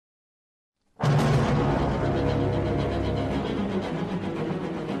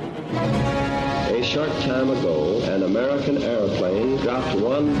short time ago, an American airplane dropped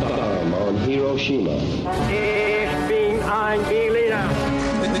one bomb on Hiroshima. Ich bin ein Berliner.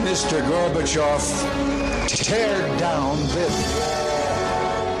 Mr. Gorbachev, tear down this wall.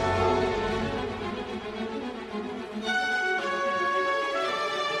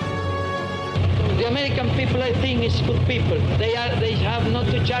 The American people, I think, is good people. They have not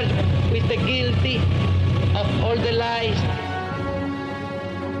to charge with the guilty of all the lies.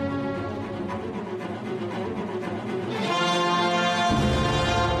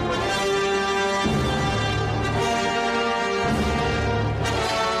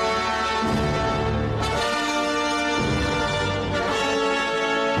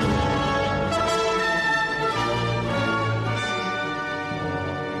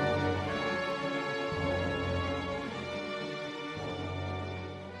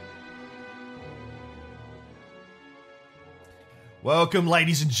 Welcome,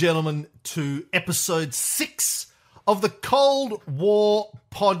 ladies and gentlemen, to episode 6 of the Cold War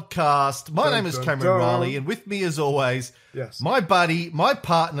podcast. My name is Cameron Riley, and with me, as always, my buddy, my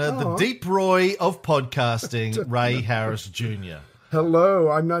partner, the Deep Roy of podcasting, Ray Harris Jr. Hello.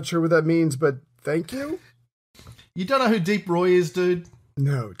 I'm not sure what that means, but thank you. You don't know who Deep Roy is, dude?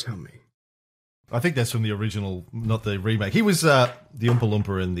 No, tell me. I think that's from the original, not the remake. He was the Oompa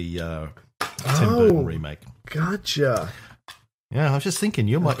Loompa in the Tim Burton remake. Gotcha. Yeah, I was just thinking,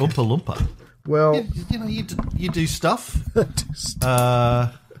 you're my Oompa Loompa. Well, you do stuff.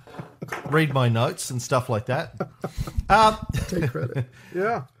 Read my notes and stuff like that. Take credit.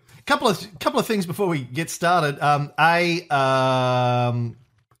 Yeah. Couple of things before we get started. I want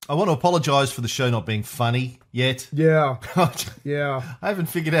to apologise for the show not being funny yet. Yeah. Yeah. I haven't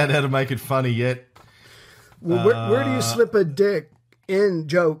figured out how to make it funny yet. Well, where do you slip a dick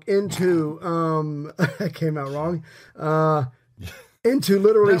joke into? I came out wrong. Into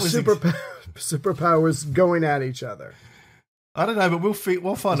literally superpowers going at each other. I don't know, but we'll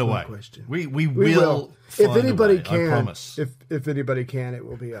find a way. Question. We will. Find if anybody a way, can, I promise. If anybody can, it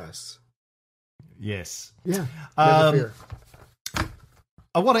will be us. Yes. Yeah. Never fear.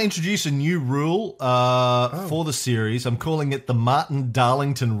 I want to introduce a new rule for the series. I'm calling it the Martin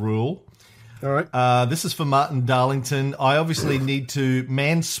Darlington rule. All right. This is for Martin Darlington. I obviously need to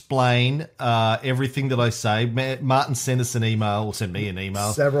mansplain everything that I say. Martin sent us an email, or sent me an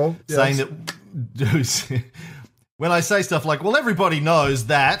email. Several. Saying that when I say stuff like, well, everybody knows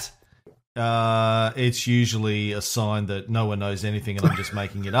that, it's usually a sign that no one knows anything and I'm just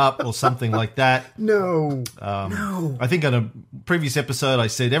making it up or something like that. No. I think on a previous episode I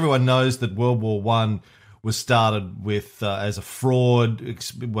said everyone knows that World War One was started with as a fraud.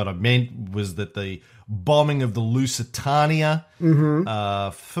 What I meant was that the bombing of the Lusitania,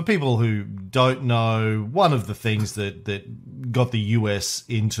 for people who don't know, one of the things that got the US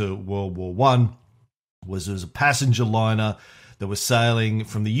into World War One was there was a passenger liner that was sailing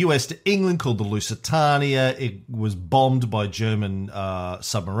from the US to England called the Lusitania. It was bombed by German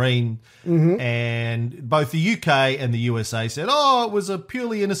submarine. And both the UK and the USA said, oh, it was a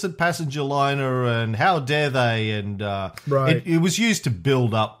purely innocent passenger liner and how dare they? And it was used to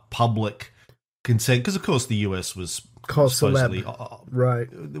build up public consent because, of course, the US was supposedly... right.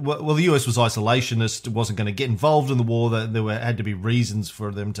 Well, the US was isolationist. It wasn't going to get involved in the war. There had to be reasons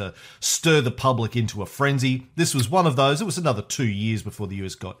for them to stir the public into a frenzy. This was one of those. It was another 2 years before the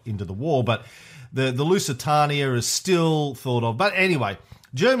US got into the war, but the Lusitania is still thought of. But anyway,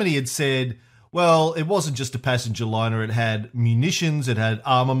 Germany had said, well, it wasn't just a passenger liner. It had munitions. It had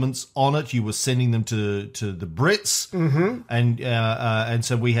armaments on it. You were sending them to the Brits, and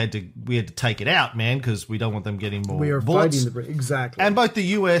so we had to take it out, man, because we don't want them getting more. We are bullets. fighting the Brits, exactly. And both the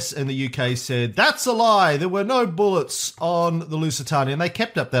US and the UK said that's a lie. There were no bullets on the Lusitania, and they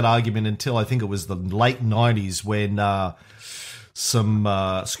kept up that argument until I think it was the late 90s when some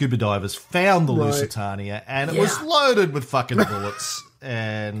scuba divers found the Lusitania, and it was loaded with fucking bullets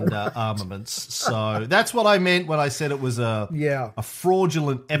and armaments. So that's what I meant when I said it was a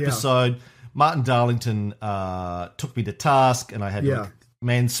fraudulent episode. Martin Darlington took me to task, and I had to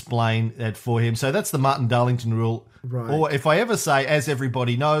mansplain that for him. So that's the Martin Darlington rule. Right. Or if I ever say, as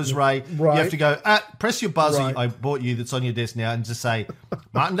everybody knows, Ray, you have to go, press your buzzer I bought you that's on your desk now, and just say,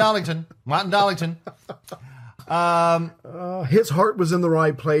 Martin Darlington, Martin Darlington. His heart was in the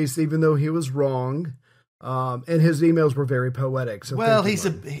right place, even though he was wrong. And his emails were very poetic. So well, he's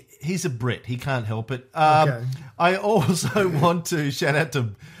a Brit. He can't help it. I also want to shout out to...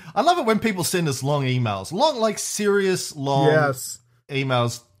 I love it when people send us long emails. Serious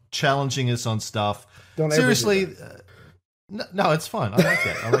emails challenging us on stuff. Don't seriously, No, it's fine. I like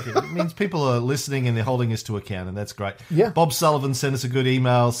that. I like it. It means people are listening and they're holding us to account, and that's great. Yeah. Bob Sullivan sent us a good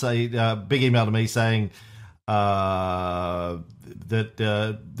email, big email to me saying that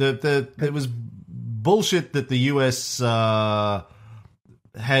it was bullshit that the US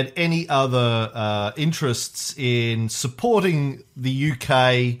had any other interests in supporting the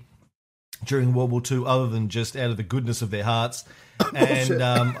UK during World War II other than just out of the goodness of their hearts. And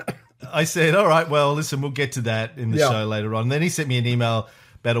I said, all right, well, listen, we'll get to that in the show later on. And then he sent me an email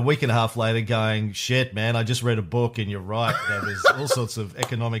about a week and a half later going, shit, man, I just read a book and you're right. There's all sorts of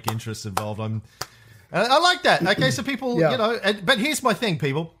economic interests involved. And I like that. Okay, so people, but here's my thing,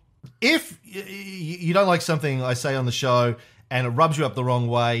 people. If you don't like something I say on the show and it rubs you up the wrong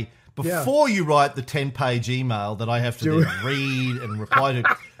way, before you write the 10-page email that I have to then read and reply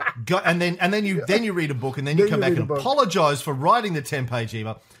to, and then you read a book and then you come back and apologize for writing the 10-page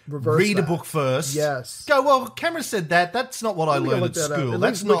email. Read a book first. Yes. Go, well, Cameron said that. That's not what I learned at school.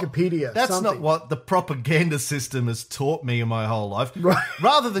 That's not Wikipedia. That's not what the propaganda system has taught me in my whole life. Right.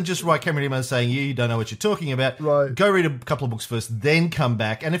 Rather than just write Cameron email saying you don't know what you're talking about, go read a couple of books first, then come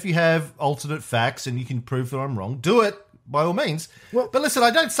back. And if you have alternate facts and you can prove that I'm wrong, do it. By all means. Well, but listen,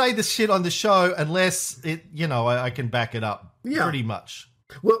 I don't say this shit on the show unless I can back it up pretty much.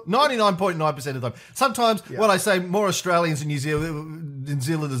 Well, 99.9% of the time. Sometimes when I say more Australians and New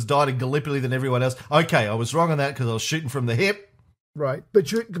Zealanders died in Gallipoli than everyone else, okay, I was wrong on that because I was shooting from the hip. Right.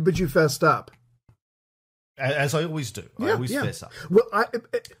 But you fessed up. As I always do. I always fess up. Well,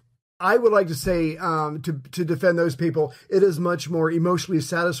 I would like to say, to defend those people, it is much more emotionally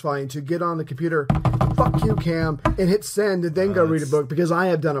satisfying to get on the computer, fuck you, Cam, and hit send and then go read a book, because I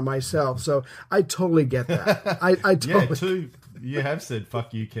have done it myself. So I totally get that. I totally. Yeah, too. You have said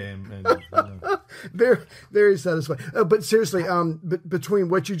fuck you, Cam. And, very, very satisfying. But seriously, between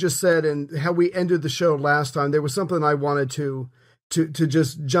what you just said and how we ended the show last time, there was something I wanted to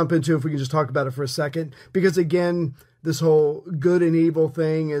just jump into, if we can just talk about it for a second. Because again, this whole good and evil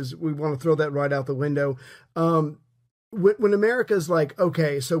thing is, we want to throw that right out the window. When America's like,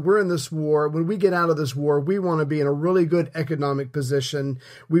 okay, so we're in this war. When we get out of this war, we want to be in a really good economic position.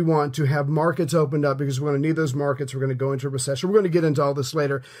 We want to have markets opened up because we're going to need those markets. We're going to go into a recession. We're going to get into all this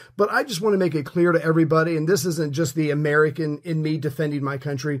later. But I just want to make it clear to everybody, and this isn't just the American in me defending my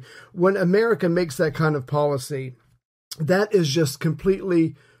country. When America makes that kind of policy, that is just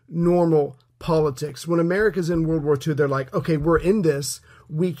completely normal politics. When America's in World War II, they're like, okay, we're in this.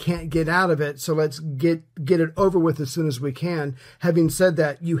 We can't get out of it, so let's get it over with as soon as we can. Having said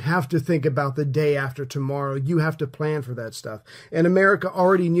that, you have to think about the day after tomorrow. You have to plan for that stuff. And America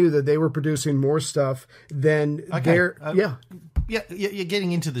already knew that they were producing more stuff than their... Yeah, you're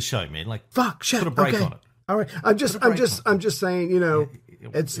getting into the show, man. Like, fuck, shit. Put a break on it. All right. I'm just saying,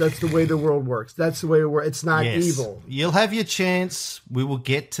 that's the way the world works. That's the way it works. It's not evil. You'll have your chance. We will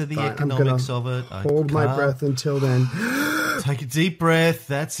get to the economics of it. Hold my breath until then. Take a deep breath.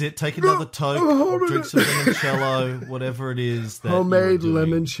 That's it. Take another toke. Drink some limoncello, whatever it is. That homemade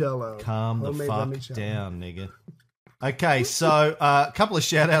limoncello. Calm the fuck down, nigga. Okay, so a couple of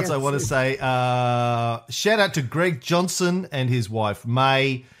shout-outs I want to say. Shout-out to Greg Johnson and his wife,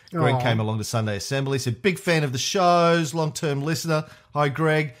 May. Greg came along to Sunday Assembly. Said, big fan of the shows, long-term listener. Hi,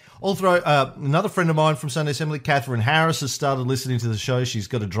 Greg. Also, another friend of mine from Sunday Assembly, Catherine Harris, has started listening to the show. She's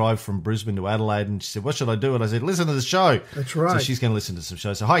got to drive from Brisbane to Adelaide, and she said, what should I do? And I said, listen to the show. That's right. So she's going to listen to some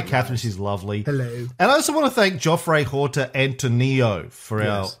shows. So hi, Catherine. She's lovely. Hello. And I also want to thank Joffrey Horta Antonio for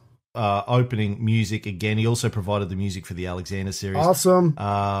our opening music again. He also provided the music for the Alexander series. Awesome.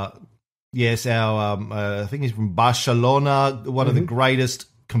 Yes, I think he's from Barcelona, one of the greatest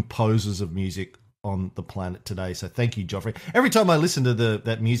composers of music on the planet today. So thank you, Joffrey. Every time I listen to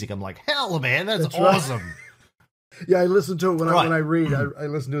that music, I'm like, hell, man, that's awesome. Right. Yeah, I listen to it when I read. I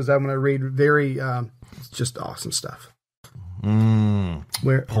listen to it when I read. Very, it's just awesome stuff.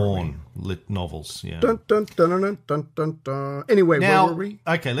 Where porn lit novels. Yeah. Dun, dun, dun, dun, dun, dun, dun. Anyway, now, where were we?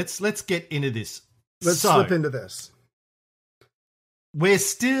 Okay, let's get into this. Let's slip into this. We're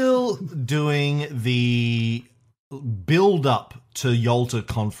still doing the build up to Yalta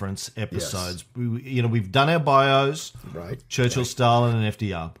Conference episodes. Yes. We've done our bios, right? Churchill, Stalin, and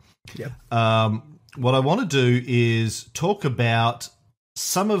FDR. Yep. What I want to do is talk about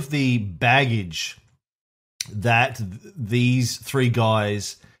some of the baggage that these three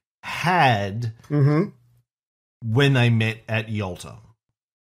guys had when they met at Yalta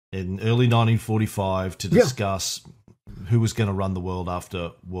in early 1945 to discuss who was going to run the world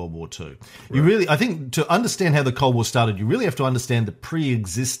after World War II. Right. I think to understand how the Cold War started, you really have to understand the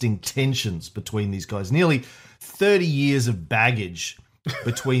pre-existing tensions between these guys. Nearly 30 years of baggage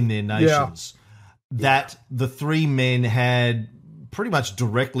between their nations. that the three men had pretty much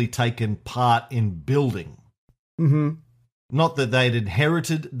directly taken part in building. Mm-hmm. Not that they'd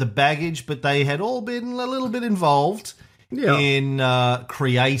inherited the baggage, but they had all been a little bit involved in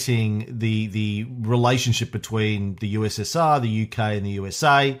creating the relationship between the USSR, the UK, and the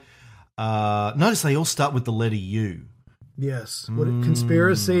USA. Notice they all start with the letter U. Yes. What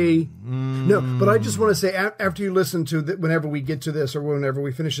conspiracy? No, but I just want to say, after you listen to whenever we get to this or whenever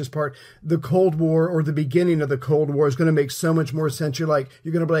we finish this part, the Cold War or the beginning of the Cold War is going to make so much more sense. You're going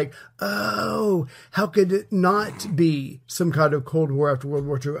to be like, oh, how could it not be some kind of Cold War after World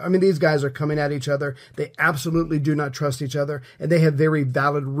War II? I mean, these guys are coming at each other. They absolutely do not trust each other, and they have very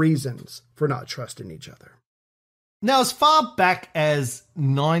valid reasons for not trusting each other. Now, as far back as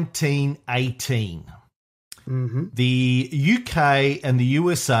 1918... Mm-hmm. The UK and the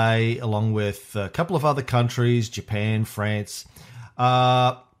USA, along with a couple of other countries, Japan, France,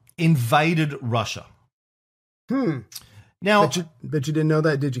 invaded Russia. Now, bet you didn't know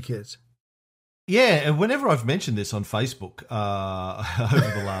that, did you, kids? Yeah, and whenever I've mentioned this on Facebook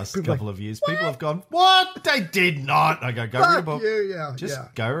over the last couple of years, people have gone, "What? They did not." I go read a book.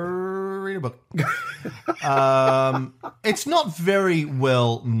 Go read a book. It's not very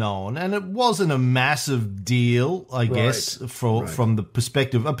well known, and it wasn't a massive deal, I guess, from the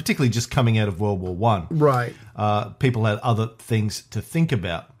perspective, particularly just coming out of World War I. Right. People had other things to think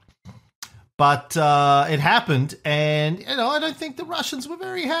about. But it happened, and I don't think the Russians were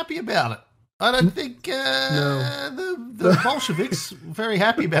very happy about it. I don't think the Bolsheviks were very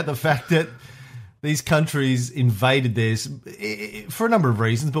happy about the fact that these countries invaded theirs for a number of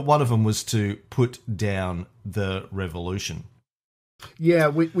reasons, but one of them was to put down the revolution. Yeah,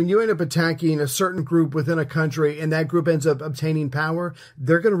 when you end up attacking a certain group within a country and that group ends up obtaining power,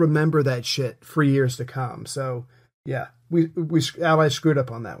 they're going to remember that shit for years to come. So, yeah, we Allies screwed up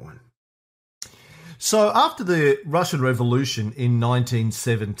on that one. So after the Russian Revolution in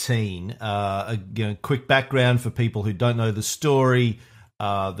 1917, quick background for people who don't know the story,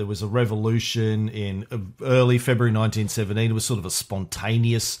 there was a revolution in early February 1917. It was sort of a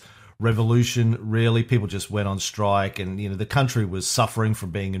spontaneous revolution, really. People just went on strike, and the country was suffering from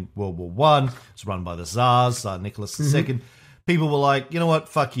being in World War I. It was run by the Tsars, Tsar Nicholas II. People were like, you know what,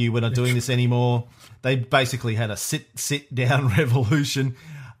 fuck you, we're not doing this anymore. They basically had a sit-down revolution.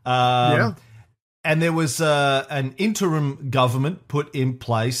 And there was an interim government put in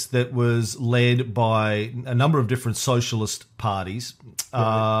place that was led by a number of different socialist parties.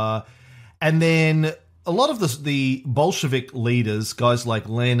 And then a lot of the Bolshevik leaders, guys like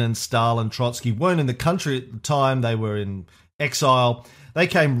Lenin, Stalin, Trotsky, weren't in the country at the time. They were in exile. They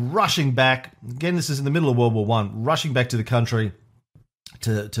came rushing back. Again, this is in the middle of World War I, rushing back to the country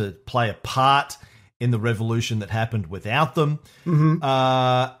to play a part in the revolution that happened without them.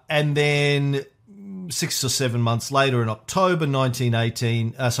 And then 6 or 7 months later, in October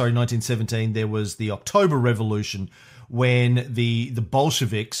 1917, there was the October Revolution, when the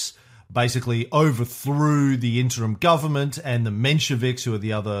Bolsheviks basically overthrew the interim government and the Mensheviks, who are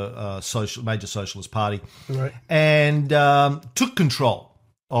the other major socialist party, and took control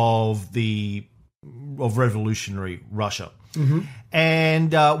of revolutionary Russia.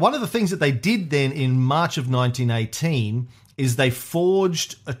 And one of the things that they did then in March of 1918 is they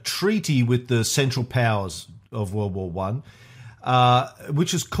forged a treaty with the Central Powers of World War I,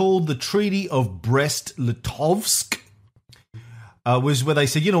 which is called the Treaty of Brest-Litovsk, was where they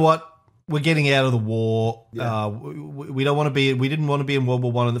said, you know what, we're getting out of the war. We don't want to be. We didn't want to be in World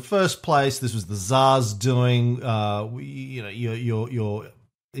War I in the first place. This was the Tsars doing. You're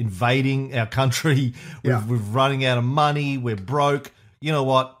invading our country. We're running out of money. We're broke. You know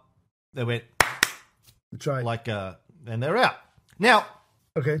what? They went. That's right. And they're out. Now,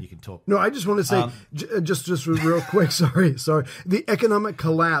 okay, you can talk. No, I just want to say, just real quick, sorry. The economic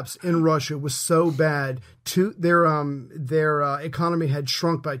collapse in Russia was so bad. Their economy had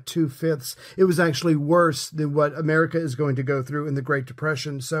shrunk by 2/5. It was actually worse than what America is going to go through in the Great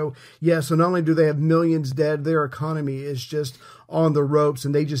Depression. So not only do they have millions dead, their economy is just on the ropes,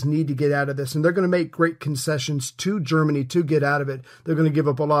 and they just need to get out of this. And they're going to make great concessions to Germany to get out of it. They're going to give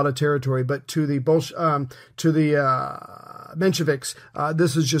up a lot of territory, but to the Mensheviks,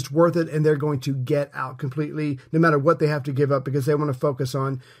 this is just worth it, and they're going to get out completely, no matter what they have to give up, because they want to focus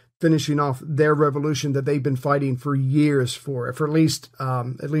on finishing off their revolution that they've been fighting for years for at least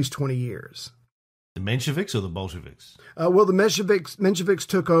 20 years. The Mensheviks or the Bolsheviks? Well, the Mensheviks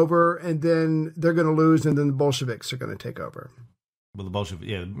took over, and then they're going to lose, and then the Bolsheviks are going to take over. Well, the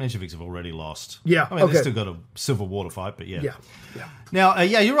Mensheviks have already lost. Yeah, I mean, they've still got a civil war to fight, but yeah. Yeah. Now,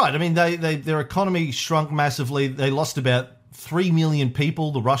 you're right. I mean, their economy shrunk massively. They lost about 3 million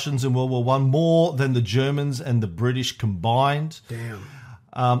people, the Russians in World War I, more than the Germans and the British combined. Damn.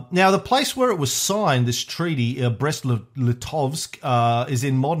 Now, the place where it was signed, this treaty, Brest-Litovsk, is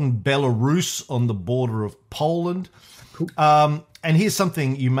in modern Belarus on the border of Poland. Cool. And here's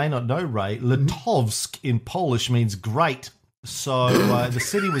something you may not know, Ray. Litovsk in Polish means great. So the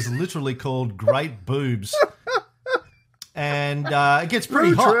city was literally called Great Boobs. And it gets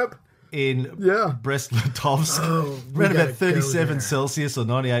pretty hot in Brest-Litovsk. Around about 37 Celsius or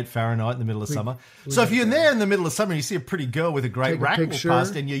 98 Fahrenheit in the middle of summer. So if you're there in the middle of summer, you see a pretty girl with a great rack walk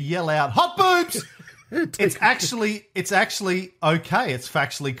past and you yell out, "Hot boobs!" It's actually okay. It's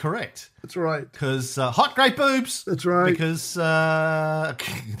factually correct. That's right. Because hot great boobs. That's right. Because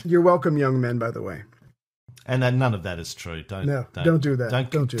you're welcome, young men, by the way. And none of that is true. Don't do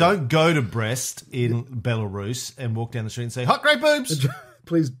that. Don't go to Brest in Belarus and walk down the street and say, "Hot great boobs."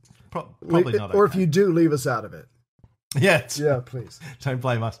 Please. Probably not. Or okay. if you do, leave us out of it. Yeah. Please. Don't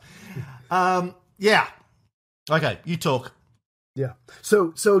blame us. Yeah. Okay, you talk. Yeah.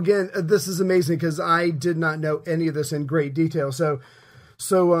 So again, this is amazing because I did not know any of this in great detail. So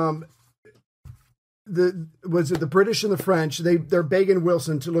the British and the French, they're begging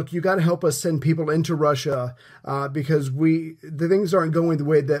Wilson to, look, you got to help us send people into Russia because the things aren't going the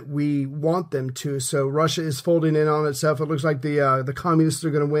way that we want them to. So Russia is folding in on itself. It looks like the communists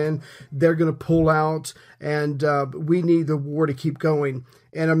are going to win. They're going to pull out, and we need the war to keep going.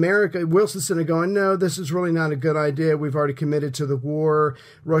 And America, Wilson's sitting there going, no, this is really not a good idea. We've already committed to the war.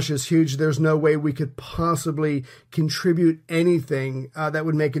 Russia's huge. There's no way we could possibly contribute anything that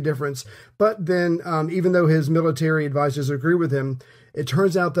would make a difference. But then, even though his military advisors agree with him, it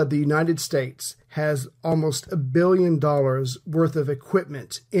turns out that the United States has almost $1 billion worth of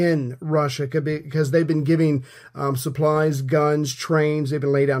equipment in Russia because they've been giving supplies, guns, trains. They've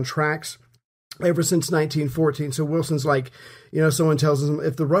been laying down tracks ever since 1914. So Wilson's like, someone tells him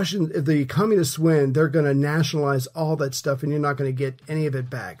if the communists win, they're going to nationalize all that stuff and you're not going to get any of it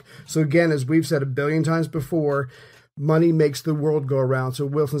back. So again, as we've said 1 billion times before, money makes the world go around. So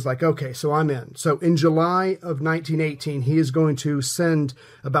Wilson's like, okay, so I'm in. So in July of 1918, he is going to send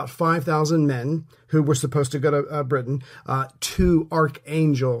about 5,000 men who were supposed to go to Britain to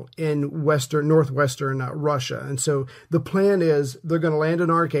Archangel in northwestern Russia. And so the plan is they're going to land in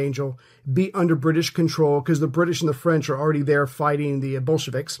Archangel, be under British control because the British and the French are already there fighting the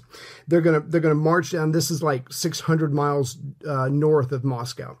Bolsheviks. They're going to march down. This is like 600 miles north of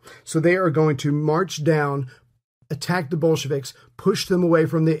Moscow. So they are going to march down, attack the Bolsheviks, push them away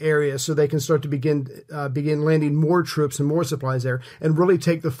from the area so they can start to begin landing more troops and more supplies there and really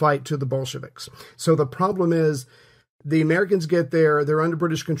take the fight to the Bolsheviks. So the problem is the Americans get there, they're under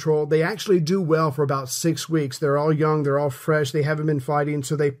British control. They actually do well for about 6 weeks. They're all young, they're all fresh, they haven't been fighting,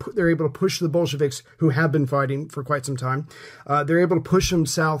 so they're able to push the Bolsheviks, who have been fighting for quite some time. They're able to push them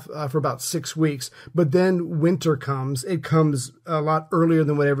south for about 6 weeks. But then winter comes. It comes a lot earlier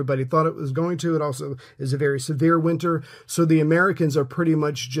than what everybody thought it was going to. It also is a very severe winter. So the Americans are pretty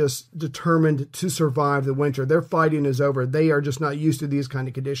much just determined to survive the winter. Their fighting is over. They are just not used to these kind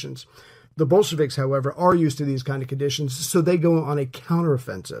of conditions. The Bolsheviks, however, are used to these kind of conditions, so they go on a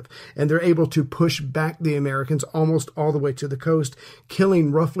counteroffensive, and they're able to push back the Americans almost all the way to the coast,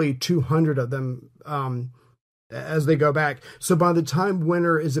 killing roughly 200 of them as they go back. So by the time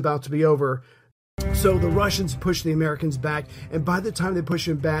winter is about to be over, so the Russians push the Americans back, and by the time they push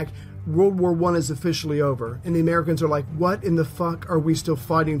them back, World War I is officially over. And the Americans are like, what in the fuck are we still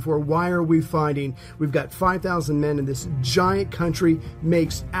fighting for? Why are we fighting? We've got 5,000 men in this giant country.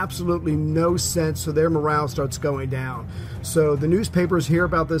 Makes absolutely no sense. So their morale starts going down. So the newspapers hear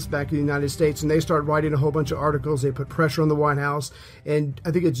about this back in the United States, and they start writing a whole bunch of articles. They put pressure on the White House. And I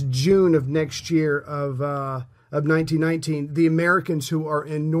think it's June of next year of 1919, the Americans who are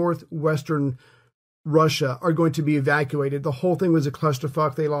in northwestern Russia are going to be evacuated. The whole thing was a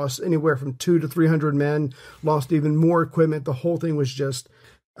clusterfuck. They lost anywhere from 200 to 300 men, lost even more equipment. The whole thing was just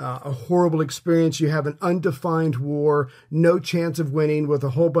a horrible experience. You have an undefined war, no chance of winning with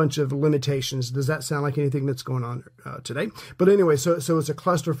a whole bunch of limitations. Does that sound like anything that's going on today? But anyway, so it's a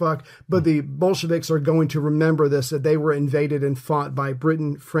clusterfuck. But the Bolsheviks are going to remember this, that they were invaded and fought by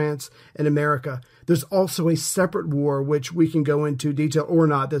Britain, France, and America. There's also a separate war, which we can go into detail or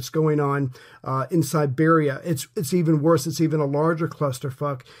not, that's going on in Siberia. It's even worse. It's even a larger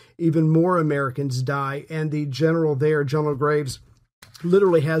clusterfuck. Even more Americans die. And the general there, General Graves,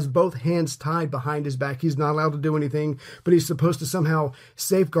 literally has both hands tied behind his back. He's not allowed to do anything, but he's supposed to somehow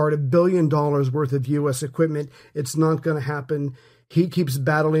safeguard $1 billion worth of U.S. equipment. It's not going to happen. He keeps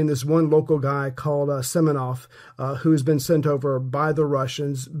battling this one local guy called Semenov, who's been sent over by the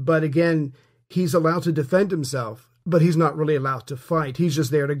Russians. But again, he's allowed to defend himself. but he's not really allowed to fight. He's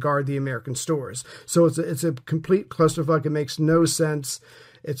just there to guard the American stores. So it's a complete clusterfuck. It makes no sense.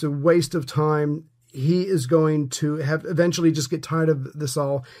 It's a waste of time. He is going to have eventually just get tired of this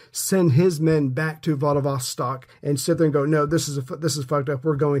all, send his men back to Vladivostok and sit there and go, no, this is fucked up.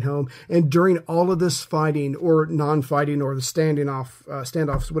 We're going home. And during all of this fighting or non-fighting or the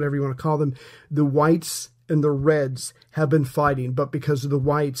standoffs, whatever you want to call them, the whites and the reds have been fighting, but because of the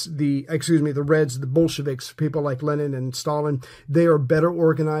whites, the reds, the Bolsheviks, people like Lenin and Stalin, they are better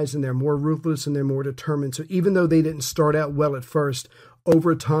organized and they're more ruthless and they're more determined. So even though they didn't start out well at first,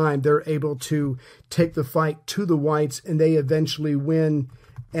 over time, they're able to take the fight to the whites and they eventually win.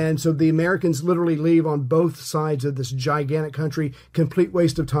 And so the Americans literally leave on both sides of this gigantic country. Complete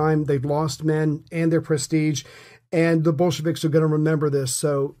waste of time. They've lost men and their prestige. And the Bolsheviks are going to remember this.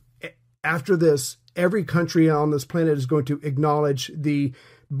 So after this, every country on this planet is going to acknowledge the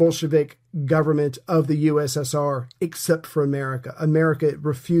Bolshevik government of the USSR, except for America. America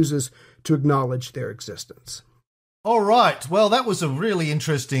refuses to acknowledge their existence. All right. Well, that was a really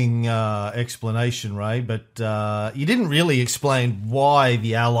interesting explanation, Ray, but you didn't really explain why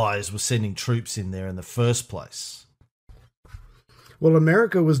the Allies were sending troops in there in the first place. Well,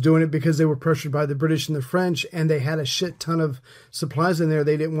 America was doing it because they were pressured by the British and the French, and they had a shit ton of supplies in there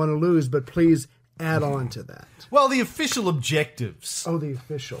they didn't want to lose, but please add on to that. Well, the official objectives. Oh, the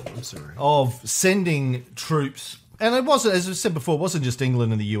official, I'm sorry. Of sending troops, and it wasn't, as I said before, it wasn't just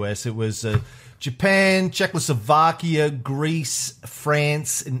England and the US, it was Japan, Czechoslovakia, Greece,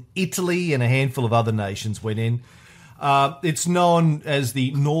 France, and Italy, and a handful of other nations went in. It's known as the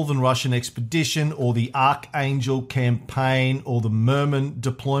Northern Russian Expedition, or the Archangel Campaign, or the Merman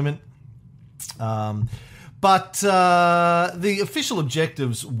Deployment. But the official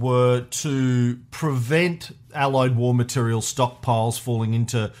objectives were to prevent Allied war material stockpiles falling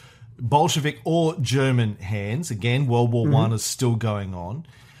into Bolshevik or German hands. Again, World War I is still going on.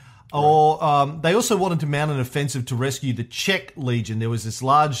 Or they also wanted to mount an offensive to rescue the Czech Legion. There was this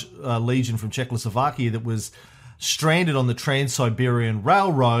large legion from Czechoslovakia that was stranded on the Trans-Siberian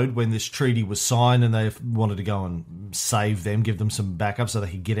Railroad when this treaty was signed, and they wanted to go and save them, give them some backup so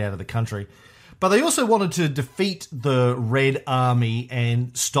they could get out of the country. But they also wanted to defeat the Red Army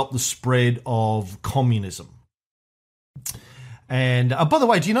and stop the spread of communism. And by the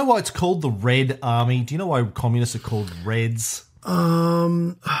way, do you know why it's called the Red Army? Do you know why communists are called Reds?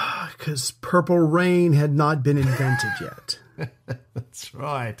 Because Purple Rain had not been invented yet. That's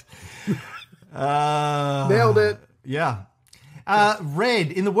right. Nailed it. Yeah.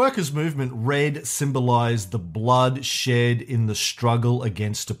 Red, in the workers' movement, red symbolized the blood shed in the struggle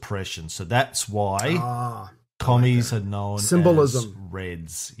against oppression. So that's why commies are known symbolism as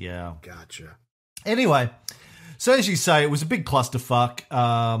Reds. Yeah. Gotcha. Anyway, so as you say, it was a big clusterfuck.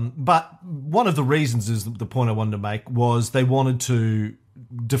 But one of the reasons, is the point I wanted to make, was they wanted to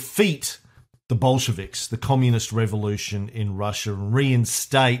defeat the Bolsheviks, the communist revolution in Russia, and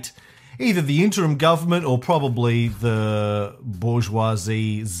reinstate either the interim government or probably the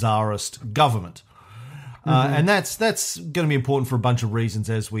bourgeoisie czarist government. And that's going to be important for a bunch of reasons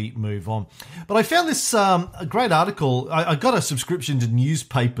as we move on. But I found this a great article. I got a subscription to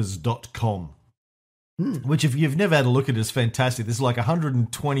newspapers.com, which if you've never had a look at it, is fantastic. There's like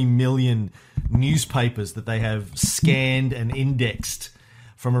 120 million newspapers that they have scanned and indexed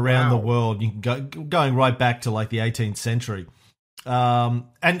from around the world. You can going right back to like the 18th century. And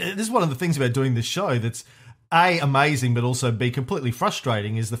this is one of the things about doing this show that's A, amazing, but also B, completely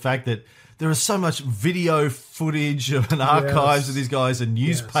frustrating, is the fact that there is so much video footage and archives of these guys and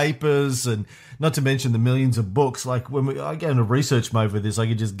newspapers, and not to mention the millions of books. Like when I go into research mode with this, I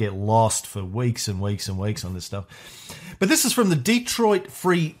could just get lost for weeks and weeks and weeks on this stuff. But this is from the Detroit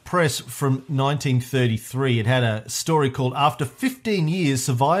Free Press from 1933. It had a story called "After 15 Years,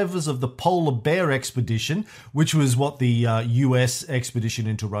 Survivors of the Polar Bear Expedition," which was what the US expedition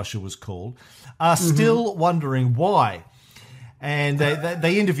into Russia was called, are still wondering why. And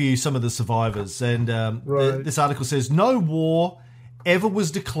they interview some of the survivors. And this article says, "No war ever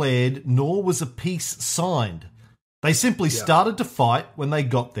was declared, nor was a peace signed. They simply started to fight when they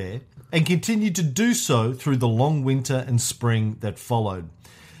got there, and continued to do so through the long winter and spring that followed.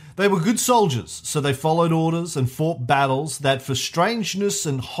 They were good soldiers, so they followed orders and fought battles that for strangeness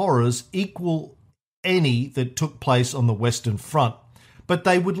and horrors equal any that took place on the Western Front. But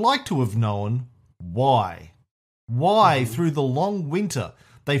they would like to have known why. Why, through the long winter,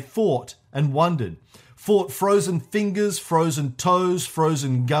 they fought and wondered. Fought frozen fingers, frozen toes,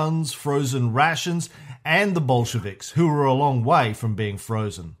 frozen guns, frozen rations, and the Bolsheviks, who were a long way from being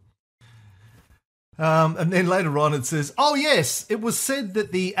frozen." And then later on it says, oh yes, it was said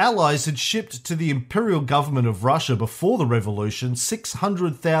that the Allies had shipped to the Imperial government of Russia before the revolution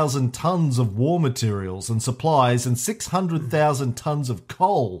 600,000 tons of war materials and supplies and 600,000 tons of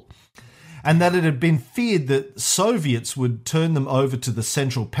coal, and that it had been feared that Soviets would turn them over to the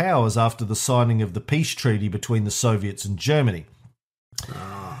Central Powers after the signing of the peace treaty between the Soviets and Germany.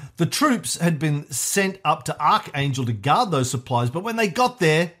 The troops had been sent up to Archangel to guard those supplies, but when they got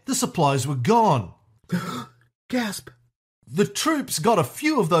there, the supplies were gone. Gasp. The troops got a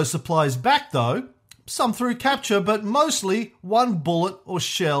few of those supplies back, though, some through capture, but mostly one bullet or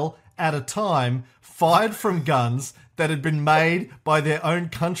shell at a time, fired from guns that had been made by their own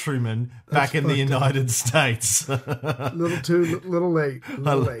countrymen back in the United States. little late.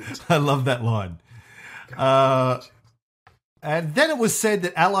 I love that line. And then it was said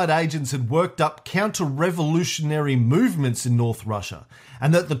that Allied agents had worked up counter-revolutionary movements in North Russia,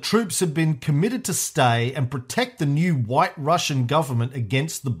 and that the troops had been committed to stay and protect the new White Russian government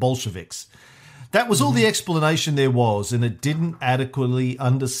against the Bolsheviks. That was all the explanation there was, and it didn't adequately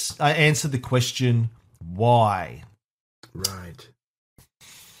answer the question, why? Right.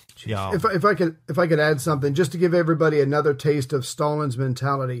 Yeah. If I could add something, just to give everybody another taste of Stalin's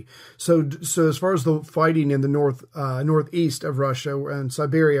mentality. So as far as the fighting in the northeast of Russia and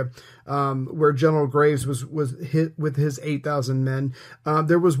Siberia, where General Graves was hit with his 8,000 men,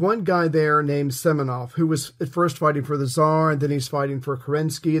 there was one guy there named Semenov who was at first fighting for the Tsar, and then he's fighting for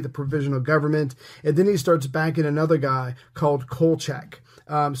Kerensky, the provisional government, and then he starts backing another guy called Kolchak.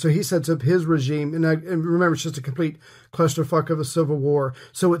 So he sets up his regime, and remember, it's just a complete clusterfuck of a civil war.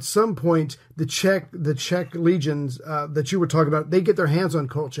 So at some point, the Czech legions that you were talking about, they get their hands on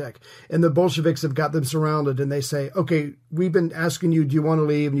Kolchak, and the Bolsheviks have got them surrounded, and they say, okay, we've been asking you, do you want to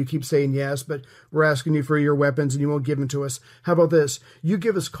leave? And you keep saying yes, but we're asking you for your weapons, and you won't give them to us. How about this? You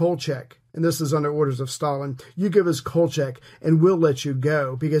give us Kolchak. And this is under orders of Stalin. You give us Kolchak, and we'll let you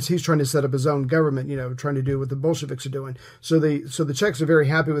go, because he's trying to set up his own government, trying to do what the Bolsheviks are doing. So the Czechs are very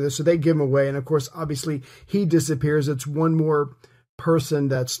happy with this, so they give him away. And of course, obviously, he disappears. It's one more person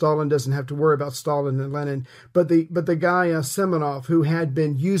that Stalin doesn't have to worry about, Stalin and Lenin. But the guy Semenov, who had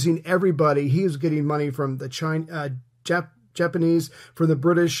been using everybody, he was getting money from the Japanese, from the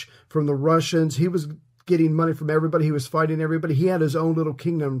British, from the Russians. He was getting money from everybody. He was fighting everybody. He had his own little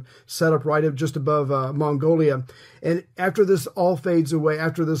kingdom set up right up just above Mongolia. And after this all fades away,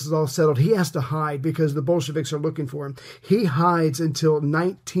 after this is all settled, he has to hide because the Bolsheviks are looking for him. He hides until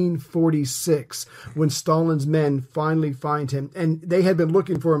 1946 when Stalin's men finally find him. And they had been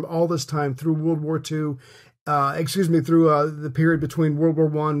looking for him all this time through World War II. Through the period between World War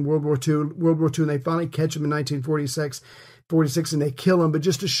I, World War II, and they finally catch him in 1946. And they kill him. But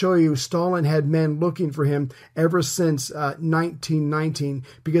just to show you, Stalin had men looking for him ever since 1919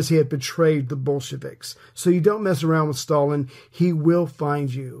 because he had betrayed the Bolsheviks. So you don't mess around with Stalin. He will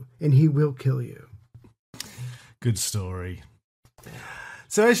find you and he will kill you. Good story.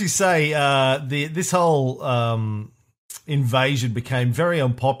 So as you say, this whole invasion became very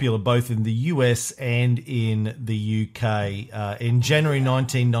unpopular both in the US and in the UK. In January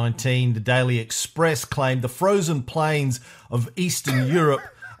 1919, the Daily Express claimed the frozen plains of Eastern Europe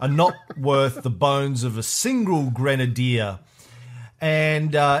are not worth the bones of a single grenadier.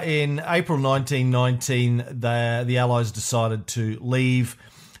 And in April 1919, the Allies decided to leave.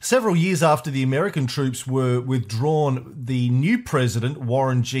 Several years after the American troops were withdrawn, the new president,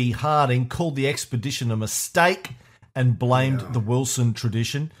 Warren G. Harding, called the expedition a mistake and blamed the Wilson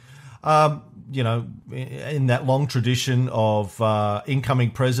tradition. In that long tradition of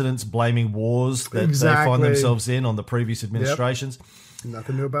incoming presidents blaming wars that they find themselves in on the previous administrations. Yep.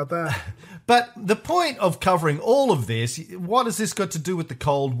 Nothing new about that. But the point of covering all of this, what has this got to do with the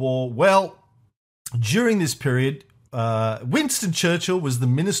Cold War? Well, during this period, Winston Churchill was the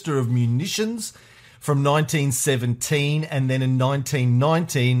Minister of Munitions from 1917, and then in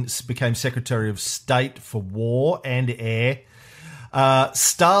 1919 became Secretary of State for War and Air.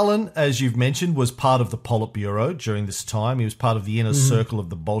 Stalin, as you've mentioned, was part of the Politburo during this time. He was part of the inner circle of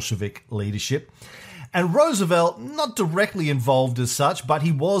the Bolshevik leadership. And Roosevelt, not directly involved as such, but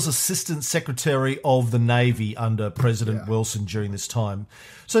he was Assistant Secretary of the Navy under President Wilson during this time.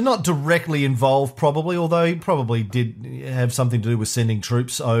 So not directly involved probably, although he probably did have something to do with sending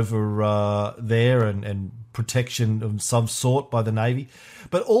troops over there and protection of some sort by the Navy.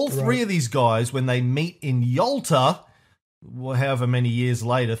 But all three of these guys, when they meet in Yalta, however many years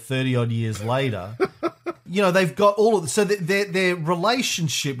later, 30-odd years later, they've got all of so their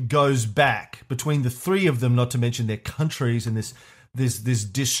relationship goes back between the three of them, not to mention their countries, and this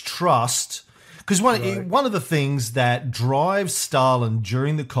distrust. Because one of the things that drives Stalin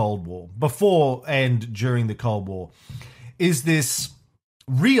during the Cold War, before and during the Cold War, is this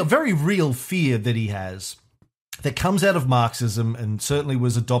very real fear that he has that comes out of Marxism and certainly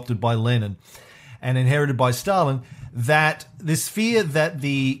was adopted by Lenin and inherited by Stalin, that this fear that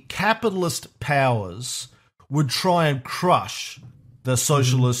the capitalist powers would try and crush the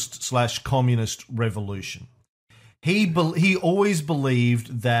socialist/communist revolution. He always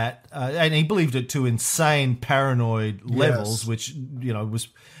believed that, and he believed it to insane paranoid levels, which was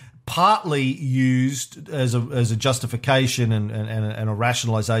partly used as a justification and a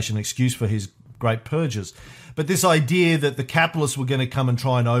rationalization excuse for his great purges. But this idea that the capitalists were going to come and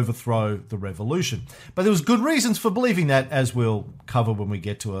try and overthrow the revolution. But there was good reasons for believing that, as we'll cover when we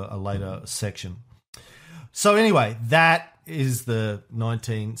get to a later section. So anyway, that is the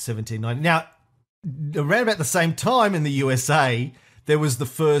 1917. Now, around about the same time in the USA, there was the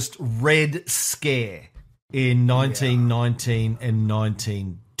first Red Scare in 1919 and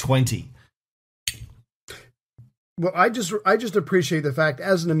 1920. Well, I just appreciate the fact,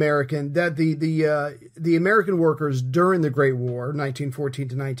 as an American, that the American workers during the Great War, 1914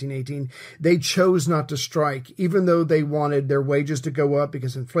 to 1918, they chose not to strike, even though they wanted their wages to go up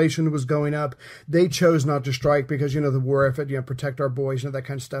because inflation was going up. They chose not to strike because the war effort, protect our boys, that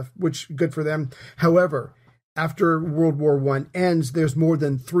kind of stuff, which good for them. However, after World War I ends, there's more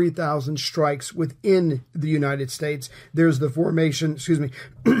than 3,000 strikes within the United States. There's the formation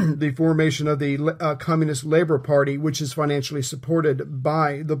of the Communist Labor Party, which is financially supported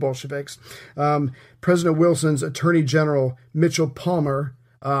by the Bolsheviks. President Wilson's Attorney General, Mitchell Palmer,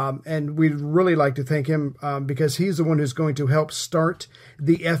 and we'd really like to thank him because he's the one who's going to help start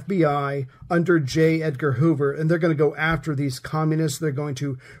the FBI under J. Edgar Hoover. And they're going to go after these communists. They're going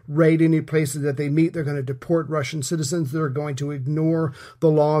to raid any places that they meet. They're going to deport Russian citizens. They're going to ignore the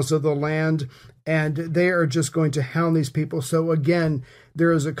laws of the land. And they are just going to hound these people. So again,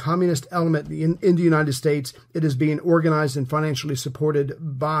 there is a communist element in the United States. It is being organized and financially supported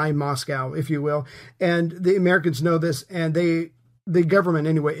by Moscow, if you will. And the Americans know this, and the government,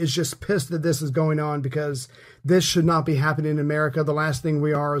 anyway, is just pissed that this is going on because this should not be happening in America. The last thing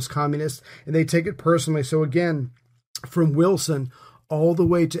we are is communists, and they take it personally. So again, from Wilson all the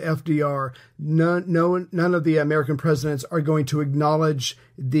way to FDR, none of the American presidents are going to acknowledge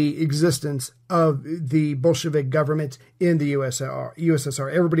the existence of the Bolshevik government in the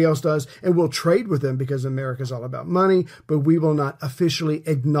USSR. Everybody else does, and we'll trade with them because America is all about money, but we will not officially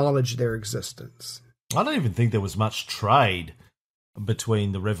acknowledge their existence. I don't even think there was much trade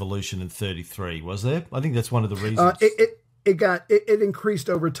between the revolution and 33, was there? I think that's one of the reasons. It increased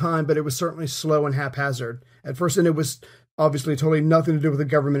over time, but it was certainly slow and haphazard at first, and it was obviously totally nothing to do with the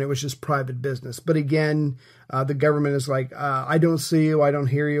government. It was just private business. But again, the government is like, I don't see you, I don't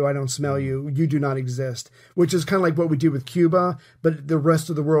hear you, I don't smell you, you do not exist, which is kind of like what we do with Cuba, but the rest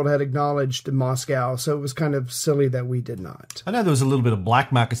of the world had acknowledged Moscow, so it was kind of silly that we did not. I know there was a little bit of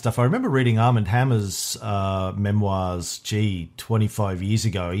black market stuff. I remember reading Armand Hammer's memoirs, 25 years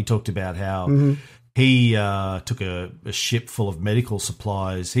ago. He talked about how he took a ship full of medical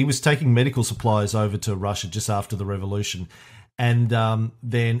supplies. He was taking medical supplies over to Russia just after the revolution and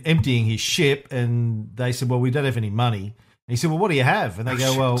then emptying his ship. And they said, well, we don't have any money. And he said, well, what do you have? And they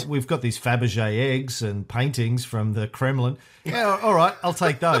go, well, we've got these Fabergé eggs and paintings from the Kremlin. Yeah, all right, I'll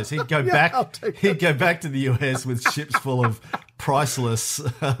take those. He'd go back. He'd go back to the US with ships full of priceless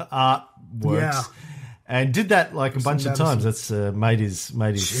artworks. Yeah. And did that like a bunch of times. That's made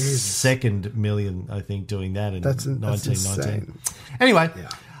his second million, I think, doing that in 1919. Anyway,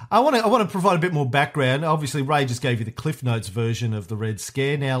 I want to provide a bit more background. Obviously, Ray just gave you the Cliff Notes version of the Red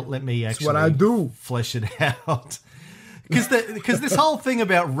Scare. Now, let me actually flesh it out. Because this whole thing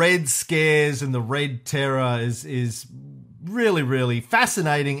about Red Scares and the Red Terror is really, really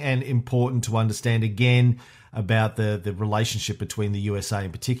fascinating and important to understand again about the relationship between the USA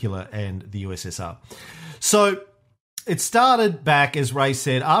in particular and the USSR. So it started back, as Ray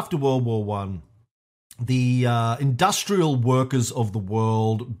said, after World War I. The industrial workers of the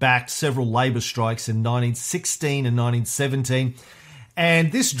world backed several labour strikes in 1916 and 1917.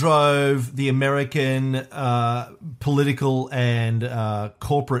 And this drove the American political and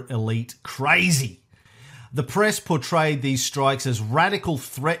corporate elite crazy. The press portrayed these strikes as radical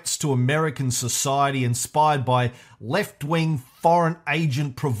threats to American society inspired by left-wing foreign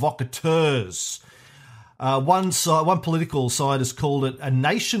agent provocateurs. One political scientist called it a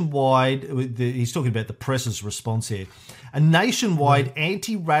nationwide, he's talking about the press's response here, a nationwide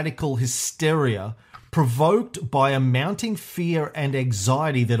anti-radical hysteria provoked by a mounting fear and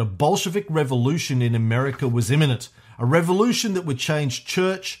anxiety that a Bolshevik revolution in America was imminent. A revolution that would change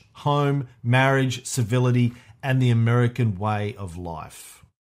church, home, marriage, civility, and the American way of life.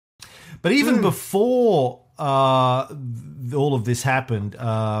 But even before all of this happened,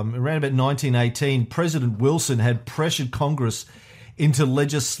 around about 1918, President Wilson had pressured Congress into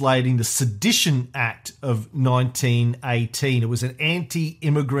legislating the Sedition Act of 1918. It was an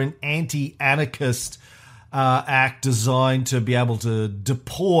anti-immigrant, anti-anarchist act designed to be able to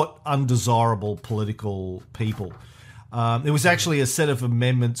deport undesirable political people. It was actually a set of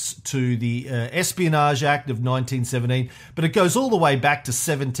amendments to the Espionage Act of 1917, but it goes all the way back to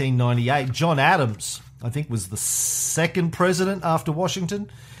 1798. John Adams, I think, was the second president after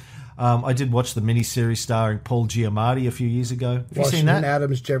Washington. I did watch the miniseries starring Paul Giamatti a few years ago. Have you seen that?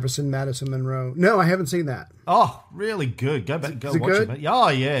 Adams, Jefferson, Madison, Monroe. No, I haven't seen that. Oh, really good. Go back, go watch it. Oh,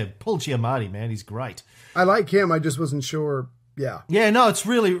 yeah. Paul Giamatti, man, he's great. I like him. I just wasn't sure. Yeah. Yeah, no, it's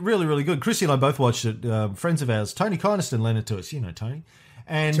really, really, really good. Chrissy and I both watched it. Friends of ours. Tony Kynaston lent it to us. You know Tony.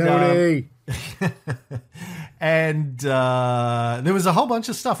 And, Tony. And there was a whole bunch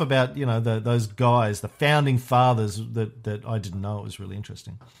of stuff about, those guys, the founding fathers that I didn't know. It was really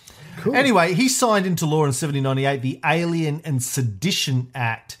interesting. Cool. Anyway, he signed into law in 1798 the Alien and Sedition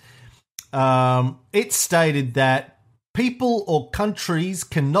Act. It stated that people or countries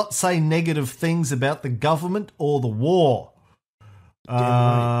cannot say negative things about the government or the war.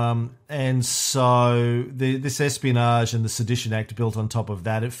 And so this Espionage and the Sedition Act built on top of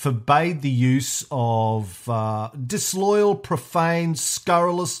that. It forbade the use of disloyal, profane,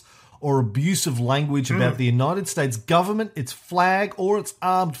 scurrilous, or abusive language about the United States government, its flag, or its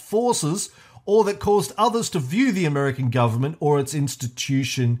armed forces, or that caused others to view the American government or its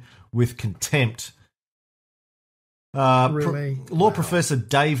institution with contempt. Law professor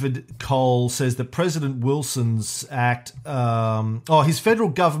David Cole says that President Wilson's act, his federal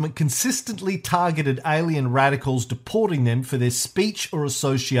government consistently targeted alien radicals, deporting them for their speech or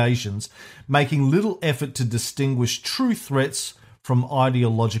associations, making little effort to distinguish true threats from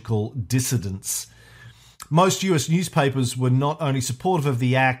ideological dissidents. Most US newspapers were not only supportive of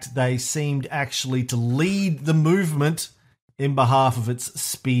the act, they seemed actually to lead the movement in behalf of its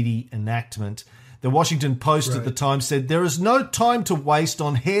speedy enactment. The Washington Post at the time said, "There is no time to waste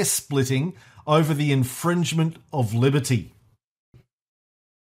on hair splitting over the infringement of liberty."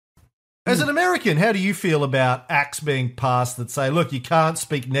 As an American, how do you feel about acts being passed that say, look, you can't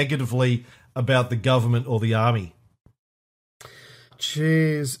speak negatively about the government or the army?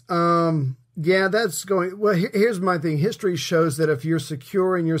 Jeez. Yeah, that's going... Well, here's my thing. History shows that if you're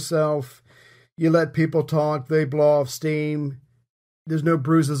secure in yourself, you let people talk, they blow off steam, there's no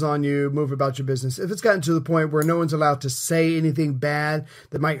bruises on you, move about your business. If it's gotten to the point where no one's allowed to say anything bad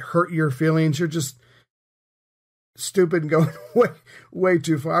that might hurt your feelings, you're just stupid and going way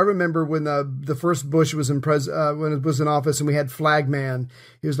too far. I remember when the first Bush was when it was in office and we had Flag Man.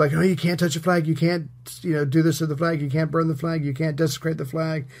 He was like, "Oh, you can't touch a flag. You can't, do this to the flag. You can't burn the flag. You can't desecrate the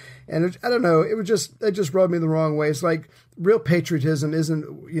flag." And I don't know. It just rubbed me the wrong way. It's like real patriotism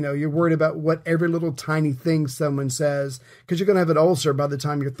isn't, you're worried about what every little tiny thing someone says because you're going to have an ulcer by the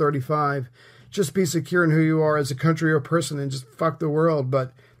time you're 35. Just be secure in who you are as a country or person and just fuck the world.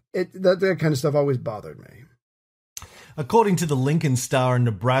 But that kind of stuff always bothered me. According to the Lincoln Star in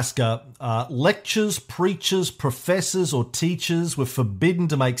Nebraska, lectures, preachers, professors, or teachers were forbidden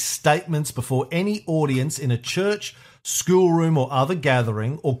to make statements before any audience in a church, schoolroom, or other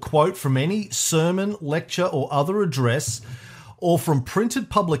gathering, or quote from any sermon, lecture, or other address, or from printed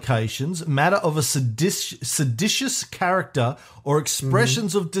publications, matter of a seditious character or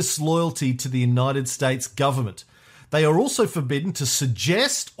expressions of disloyalty to the United States government. They are also forbidden to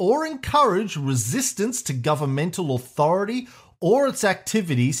suggest or encourage resistance to governmental authority or its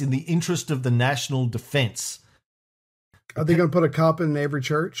activities in the interest of the national defense. Are they going to put a cop in every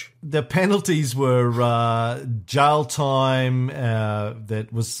church? The penalties were jail time that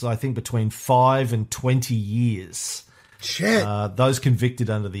was, I think, between 5 and 20 years. Shit. Those convicted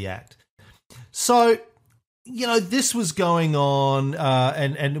under the Act. So, this was going on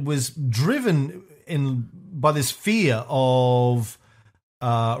and it was driven by this fear of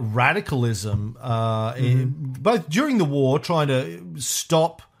radicalism, both during the war, trying to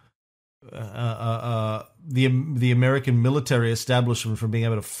stop the American military establishment from being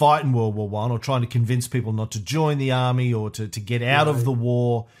able to fight in World War I, or trying to convince people not to join the army or to get out of the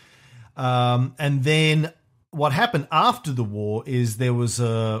war. And then what happened after the war is there was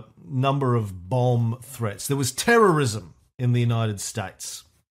a number of bomb threats. There was terrorism in the United States.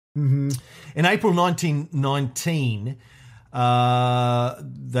 Mm-hmm. In April 1919,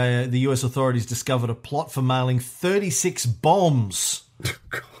 the U.S. authorities discovered a plot for mailing 36 bombs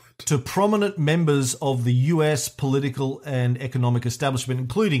to to prominent members of the US political and economic establishment,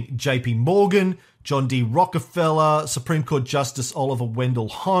 including J.P. Morgan, John D. Rockefeller, Supreme Court Justice Oliver Wendell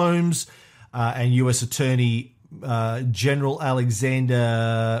Holmes, and US Attorney General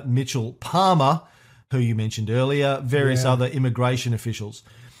Alexander Mitchell Palmer, who you mentioned earlier, various other immigration officials.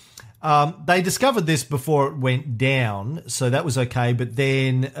 They discovered this before it went down, so that was okay. But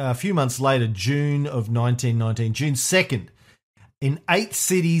then a few months later, June of 1919, June 2nd, in 8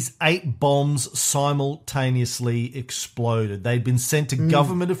 cities, 8 bombs simultaneously exploded. They'd been sent to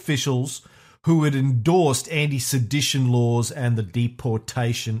government officials who had endorsed anti-sedition laws and the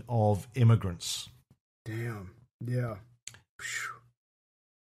deportation of immigrants. Damn. Yeah.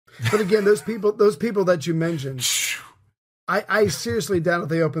 But again, those people that you mentioned, I seriously doubt if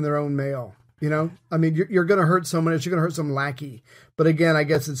they open their own mail. You know, I mean, you're going to hurt someone. You're going to hurt some lackey. But again, I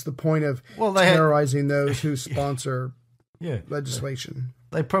guess it's the point of terrorizing those who sponsor legislation.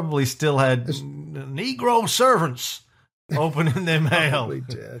 They probably still had Negro servants opening their mail.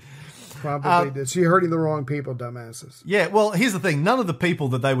 Probably did. So you're hurting the wrong people, dumbasses. Yeah, well, here's the thing. None of the people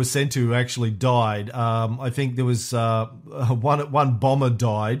that they were sent to actually died. I think there was one bomber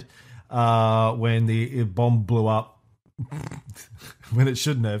died when the bomb blew up when it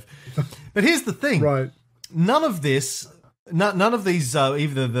shouldn't have. But here's the thing. Right. None of these,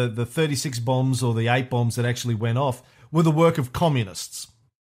 either the 36 bombs or the 8 bombs that actually went off, were the work of communists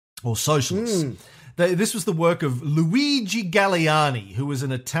or socialists. This was the work of Luigi Galliani, who was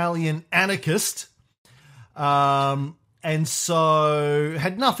an Italian anarchist, and so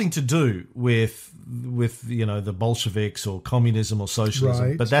had nothing to do with the Bolsheviks or communism or socialism.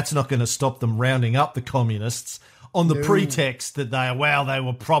 Right. But that's not going to stop them rounding up the communists on the pretext that they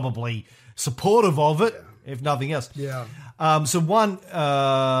were probably supportive of it, if nothing else. Yeah. So one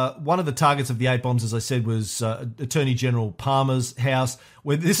of the targets of the 8 bombs, as I said, was Attorney General Palmer's house.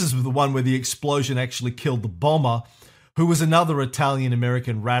 Where this is the one where the explosion actually killed the bomber, who was another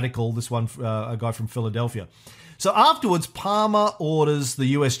Italian-American radical, this one a guy from Philadelphia. So afterwards, Palmer orders the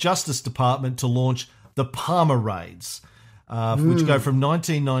U.S. Justice Department to launch the Palmer raids, which go from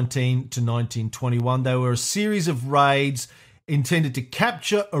 1919 to 1921. They were a series of raids intended to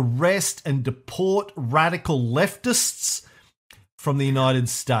capture, arrest, and deport radical leftists from the United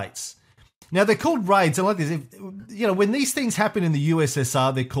States. Now, they're called raids. I like this. When these things happen in the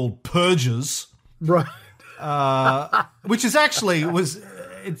USSR, they're called purges. Right. Which is actually,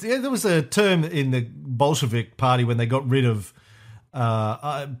 there was a term in the Bolshevik Party when they got rid of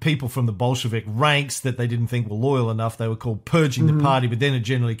people from the Bolshevik ranks that they didn't think were loyal enough. They were called purging the party, but then it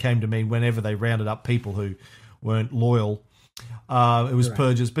generally came to mean whenever they rounded up people who weren't loyal. It was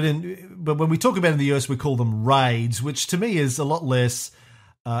purges. But when we talk about it in the US, we call them raids, which to me is a lot less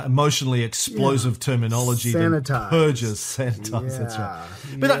emotionally explosive terminology than purges. Sanitized, that's right.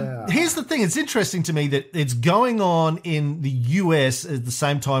 But here's the thing. It's interesting to me that it's going on in the US at the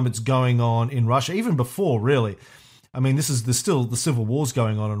same time it's going on in Russia, even before, really. I mean, there's still the civil wars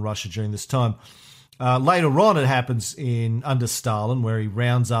going on in Russia during this time. Later on, it happens under Stalin, where he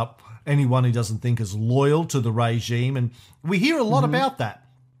rounds up anyone he doesn't think is loyal to the regime. And we hear a lot about that.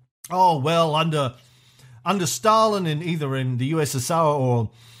 Oh, well, under Stalin, either in the USSR or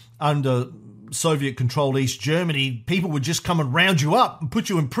under Soviet-controlled East Germany, people would just come and round you up and put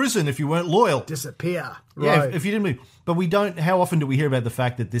you in prison if you weren't loyal. Disappear. Yeah, Right. if you didn't. But we don't. How often do we hear about the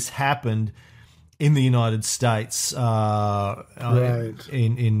fact that this happened in the United States in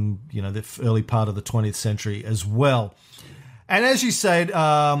the early part of the 20th century as well? And as you said,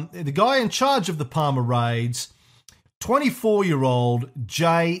 the guy in charge of the Palmer raids, 24-year-old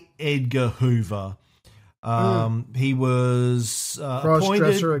J. Edgar Hoover. He was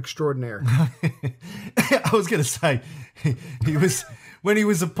cross-dresser extraordinaire. I was going to say when he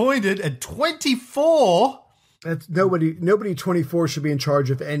was appointed at 24. That's nobody 24 should be in charge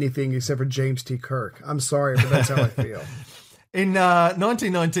of anything except for James T. Kirk. I'm sorry, but that's how I feel. In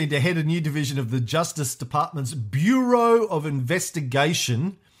 1919, to head a new division of the Justice Department's Bureau of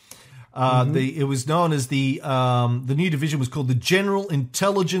Investigation. It was known as the new division was called the General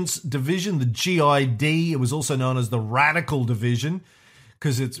Intelligence Division, the GID. It was also known as the Radical Division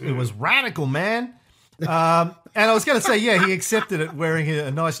because it was radical, man. And I was going to say, he accepted it wearing a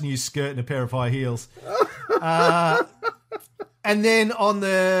nice new skirt and a pair of high heels. And then on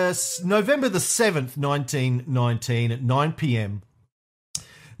November the 7th, 1919 at 9 p.m.,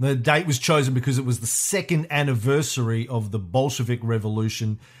 the date was chosen because it was the second anniversary of the Bolshevik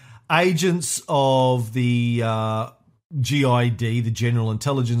Revolution. Agents of the GID, the General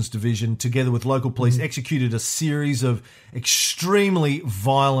Intelligence Division, together with local police, executed a series of extremely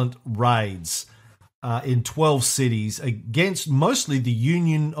violent raids in 12 cities against mostly the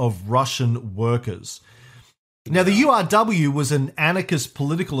Union of Russian Workers. Now, the URW was an anarchist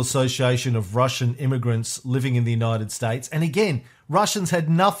political association of Russian immigrants living in the United States. And again, Russians had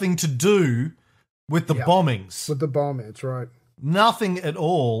nothing to do with the bombings. With the bombings, right. Nothing at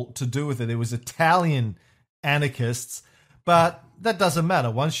all to do with it. It was Italian anarchists, but that doesn't matter.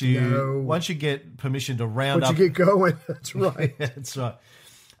 Once you get permission to round up... Once you get going, that's right. That's right.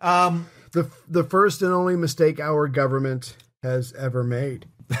 The first and only mistake our government has ever made.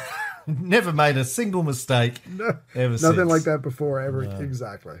 Never made a single mistake ever since. Nothing like that before, ever. No.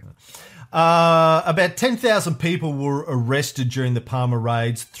 Exactly. About 10,000 people were arrested during the Palmer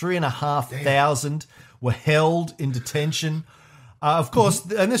raids. 3,500 were held in detention. Of course,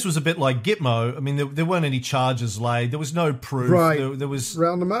 and this was a bit like Gitmo. I mean, there weren't any charges laid. There was no proof. Right. There was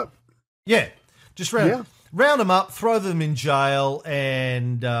round them up. Yeah, just round them up, throw them in jail,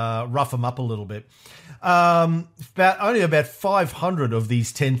 and rough them up a little bit. Only about 500 of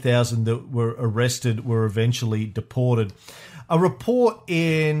these 10,000 that were arrested were eventually deported. A report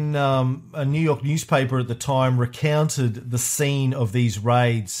in a New York newspaper at the time recounted the scene of these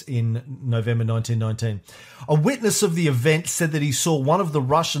raids in November 1919. A witness of the event said that he saw one of the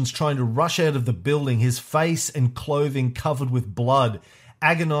Russians trying to rush out of the building, his face and clothing covered with blood.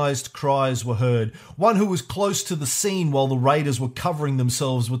 Agonized cries were heard. One who was close to the scene while the raiders were covering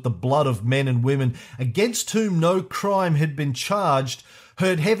themselves with the blood of men and women against whom no crime had been charged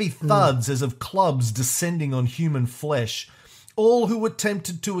heard heavy thuds as of clubs descending on human flesh. All who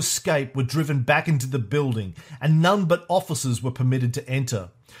attempted to escape were driven back into the building, and none but officers were permitted to enter.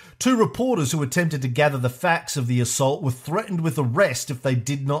 2 reporters who attempted to gather the facts of the assault were threatened with arrest if they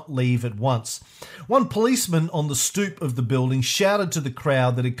did not leave at once. One policeman on the stoop of the building shouted to the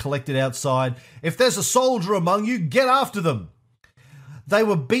crowd that had collected outside, "If there's a soldier among you, get after them." They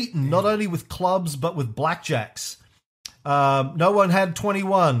were beaten not only with clubs but with blackjacks. No one had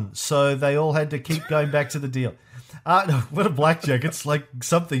 21, so they all had to keep going back to the deal. No, what a blackjack. It's like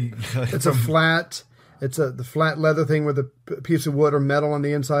something... It's a flat... It's the flat leather thing with a piece of wood or metal on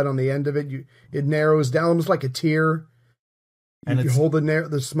the inside. On the end of it, it narrows down almost like a tear. And you hold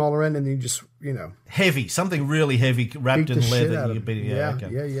the smaller end, and then you just heavy, something really heavy wrapped in leather.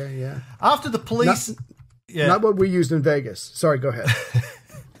 Yeah. After the police, not what we used in Vegas. Sorry, go ahead.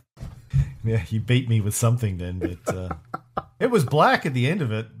 Yeah, you beat me with something then, but it was black at the end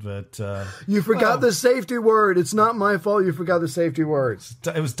of it. But you forgot the safety word. It's not my fault. You forgot the safety words.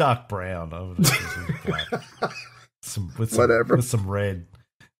 It was dark brown. I would have black. Whatever with some red.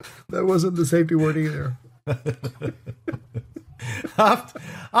 That wasn't the safety word either.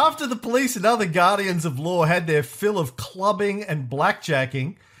 After the police and other guardians of law had their fill of clubbing and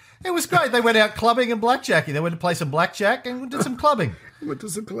blackjacking, it was great. They went out clubbing and blackjacking. They went to play some blackjack and did some clubbing. Went to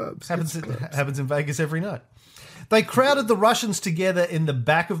some clubs. Happens in Vegas every night. They crowded the Russians together in the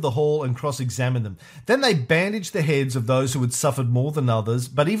back of the hall and cross-examined them. Then they bandaged the heads of those who had suffered more than others,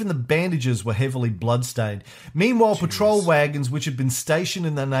 but even the bandages were heavily blood-stained. Meanwhile, patrol wagons which had been stationed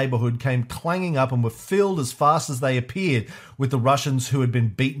in the neighborhood came clanging up and were filled as fast as they appeared with the Russians who had been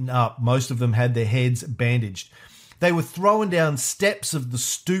beaten up. Most of them had their heads bandaged. They were thrown down steps of the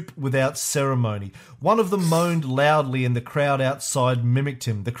stoop without ceremony. One of them moaned loudly and the crowd outside mimicked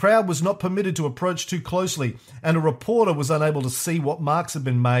him. The crowd was not permitted to approach too closely, and a reporter was unable to see what marks had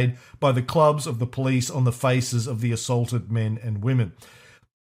been made by the clubs of the police on the faces of the assaulted men and women.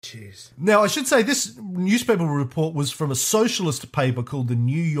 Jeez. Now, I should say this newspaper report was from a socialist paper called the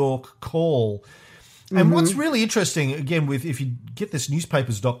New York Call. And what's really interesting, again, if you get this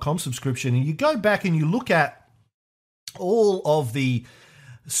newspapers.com subscription and you go back and you look at all of the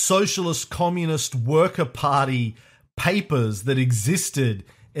socialist, communist, worker party papers that existed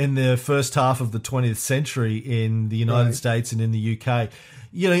in the first half of the 20th century in the United States and in the UK.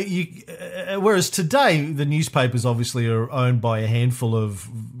 Whereas today the newspapers obviously are owned by a handful of,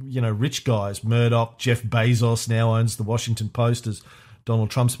 rich guys. Murdoch, Jeff Bezos now owns the Washington Post, as Donald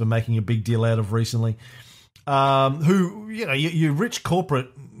Trump's been making a big deal out of recently. Your rich corporate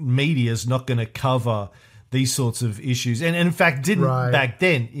media is not going to cover these sorts of issues, and in fact didn't back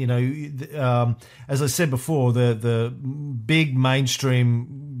then. As I said before, the big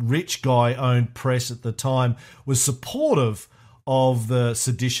mainstream rich guy owned press at the time was supportive of the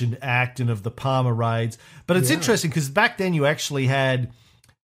Sedition Act and of the Palmer raids. But it's interesting because back then you actually had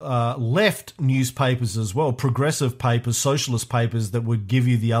left newspapers as well, progressive papers, socialist papers that would give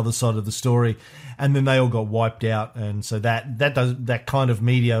you the other side of the story, and then they all got wiped out. And so that kind of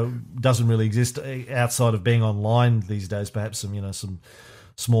media doesn't really exist outside of being online these days. Perhaps some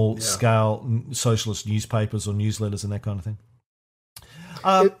small scale socialist newspapers or newsletters and that kind of thing.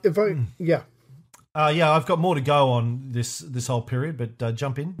 Yeah, I've got more to go on this whole period, but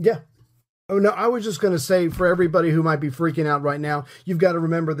jump in. Yeah. Oh, no, I was just going to say, for everybody who might be freaking out right now, you've got to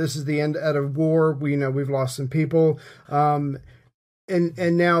remember this is the end of a war. We know we've lost some people. And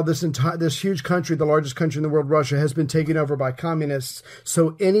now this huge country, the largest country in the world, Russia, has been taken over by communists.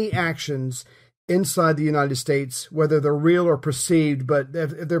 So any actions inside the United States, whether they're real or perceived, but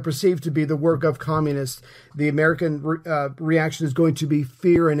if they're perceived to be the work of communists, the American reaction is going to be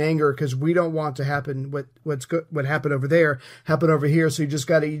fear and anger, because we don't want to happen what happened over there happen over here. So you just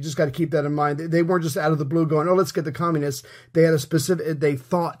got to keep that in mind. They weren't just out of the blue going, "Oh, let's get the communists." They had they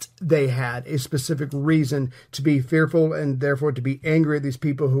thought they had a specific reason to be fearful and therefore to be angry at these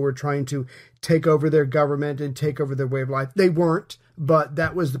people who were trying to take over their government and take over their way of life. They weren't. But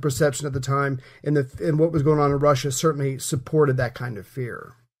that was the perception at the time, and what was going on in Russia certainly supported that kind of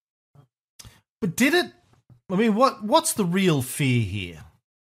fear. But did it? I mean, what's the real fear here?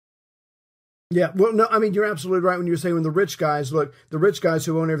 Yeah, well, no, I mean, you're absolutely right when you're saying when the rich guys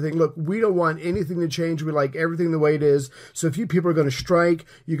who own everything, look, we don't want anything to change. We like everything the way it is. So if you people are going to strike,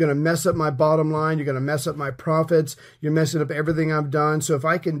 you're going to mess up my bottom line. You're going to mess up my profits. You're messing up everything I've done. So if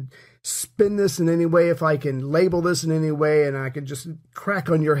I can spin this in any way, if I can label this in any way, and I can just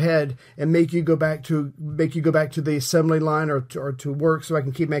crack on your head and make you go back to the assembly line or to work so I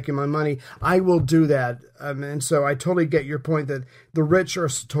can keep making my money, I will do that. And so I totally get your point that the rich are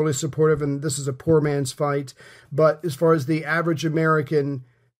totally supportive, and this is a poor man's fight. But as far as the average American,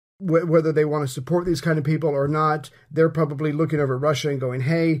 whether they want to support these kind of people or not, they're probably looking over at Russia and going,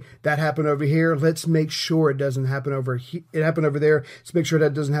 "Hey, that happened over here. Let's make sure it doesn't happen it happened over there. Let's make sure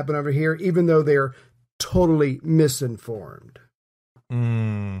that doesn't happen over here," even though they're totally misinformed.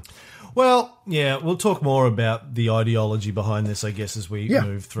 Well, yeah, we'll talk more about the ideology behind this, I guess, as we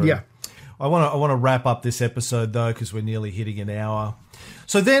move through. Yeah. I want to wrap up this episode, though, because we're nearly hitting an hour.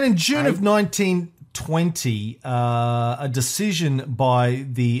 So then in June of 1920, a decision by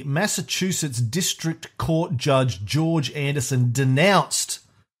the Massachusetts District Court Judge George Anderson denounced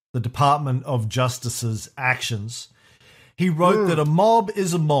the Department of Justice's actions. He wrote that a mob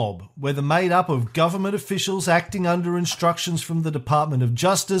is a mob, whether made up of government officials acting under instructions from the Department of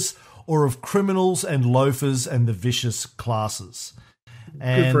Justice or of criminals and loafers and the vicious classes.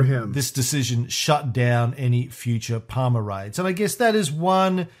 And good for him. This decision shut down any future Palmer raids. And I guess that is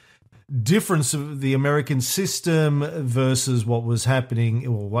one difference of the American system versus what was happening,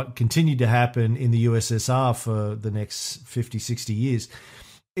 or what continued to happen in the USSR for the next 50, 60 years,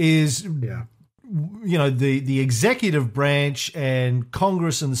 is, you know, the executive branch and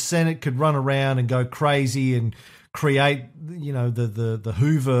Congress and the Senate could run around and go crazy and create, you know, the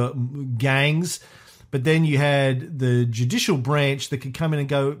Hoover gangs. But then you had the judicial branch that could come in and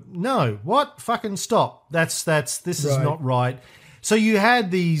go, "No, what? Fucking stop. This is not right." So you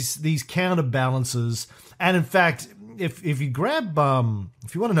had these counterbalances. And in fact, if you grab,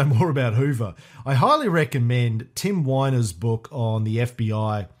 if you want to know more about Hoover, I highly recommend Tim Weiner's book on the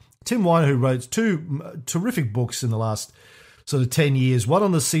FBI. Tim Weiner, who wrote two terrific books in the last sort of 10 years, one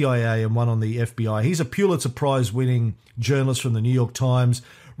on the CIA and one on the FBI. He's a Pulitzer Prize winning journalist from the New York Times,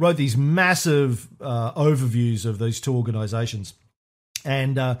 wrote these massive overviews of these two organizations.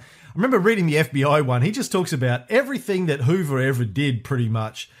 And I remember reading the FBI one. He just talks about everything that Hoover ever did, pretty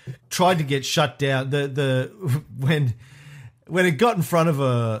much tried to get shut down. When it got in front of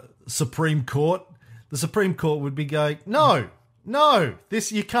a Supreme Court, the Supreme Court would be going, no,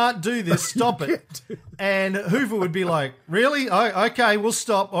 this, you can't do this, stop it. And Hoover would be like, "Really? Oh, okay, we'll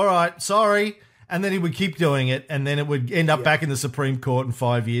stop. All right, sorry." And then he would keep doing it, and then it would end up back in the Supreme Court in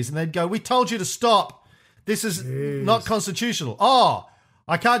 5 years, and they'd go, "We told you to stop. This is not constitutional." "Oh,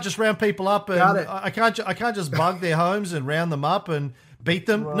 I can't just round people up, and I can't just bug their homes and round them up and beat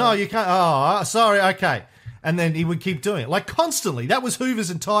them." Right. "No, you can't." "Oh, sorry, okay." And then he would keep doing it, like, constantly. That was Hoover's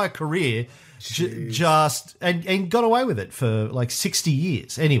entire career, and got away with it for like 60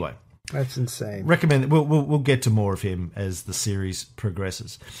 years. Anyway. That's insane. Recommend. We'll get to more of him as the series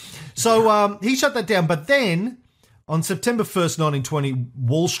progresses. So he shut that down. But then on September 1st, 1920,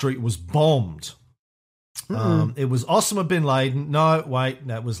 Wall Street was bombed. It was Osama bin Laden. No, wait,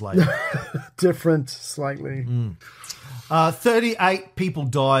 that was later. Different slightly. 38 people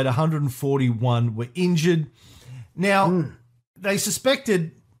died. 141 were injured. Now, they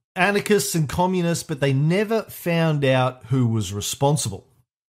suspected anarchists and communists, but they never found out who was responsible,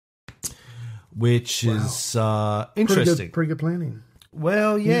 which is interesting. Pretty good planning.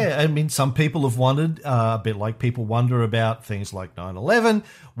 Well, yeah. I mean, some people have wondered, a bit like people wonder about things like 9/11.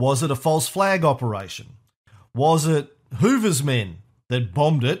 Was it a false flag operation? Was it Hoover's men that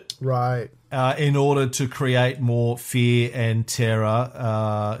bombed it? Right. in order to create more fear and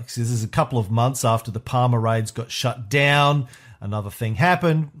terror. This is a couple of months after the Palmer raids got shut down. Another thing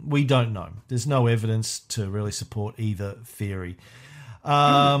happened. We don't know. There's no evidence to really support either theory.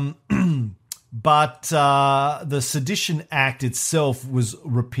 But the Sedition Act itself was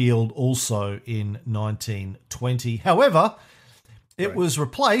repealed also in 1920. However, it was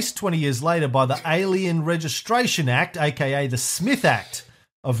replaced 20 years later by the Alien Registration Act, aka the Smith Act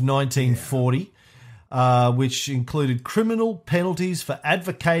of 1940, which included criminal penalties for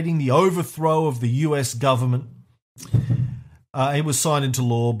advocating the overthrow of the US government. It was signed into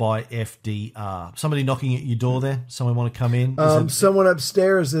law by FDR. Somebody knocking at your door there? Someone want to come in? Someone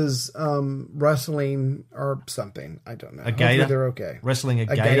upstairs is wrestling or something. I don't know. A gator? Hopefully they're okay. Wrestling a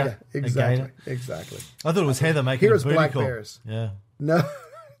gator? Exactly. A gator? Exactly. I thought it was Heather making Here's a booty black call. bears. Yeah. No.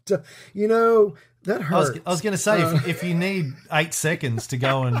 That hurts. I was going to say, if you need 8 seconds to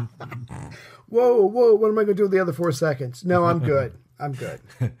go and... Whoa, what am I going to do with the other 4 seconds? No, I'm good. I'm good.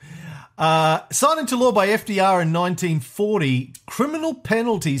 Signed into law by FDR in 1940, criminal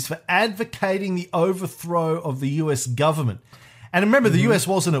penalties for advocating the overthrow of the US government. And remember, the US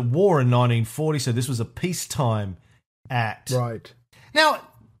wasn't at war in 1940, so this was a peacetime act. Right. Now,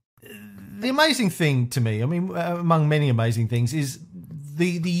 the amazing thing to me, I mean, among many amazing things, is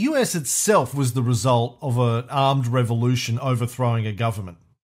the US itself was the result of an armed revolution overthrowing a government.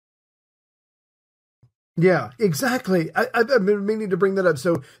 Yeah, exactly. I've been meaning to bring that up.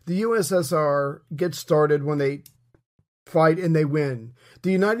 So the USSR gets started when they fight and they win.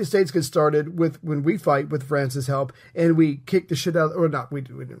 The United States gets started when we fight with France's help and we kick the shit out, or not, we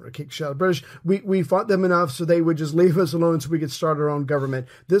didn't really kick shit out of the British. We fought them enough so they would just leave us alone so we could start our own government.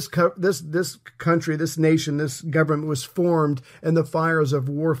 This country, this nation, this government was formed in the fires of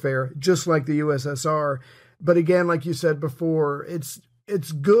warfare, just like the USSR. But again, like you said before, it's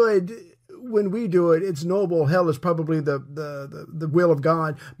good. When we do it, it's noble. Hell, is probably the will of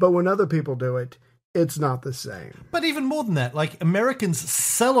God. But when other people do it, it's not the same. But even more than that, like Americans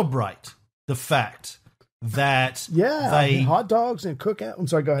celebrate the fact that they hot dogs and cookout. I'm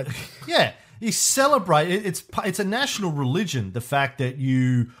sorry, go ahead. Yeah, you celebrate it. It's a national religion. The fact that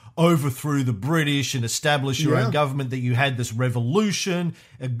you overthrew the British and established your own government, that you had this revolution,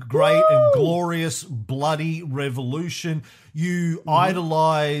 a great and glorious bloody revolution. You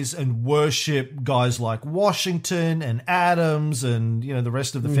idolize and worship guys like Washington and Adams and, you know, the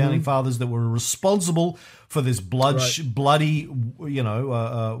rest of the founding fathers that were responsible for this bloody,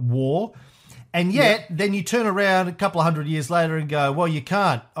 war. And yet, then you turn around a couple of hundred years later and go, well, you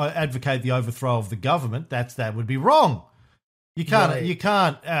can't advocate the overthrow of the government. That would be wrong. You can't. Right. You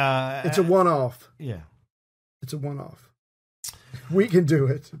can't. It's a one-off. Yeah, it's a one-off. We can do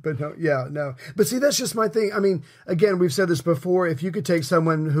it, but no. But see, that's just my thing. I mean, again, we've said this before. If you could take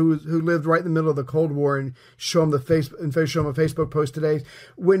someone who lived right in the middle of the Cold War and show them a Facebook post today,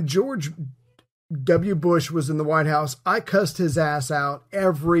 when George W. Bush was in the White House, I cussed his ass out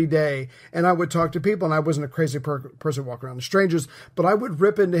every day. And I would talk to people, and I wasn't a crazy person walking around with strangers, but I would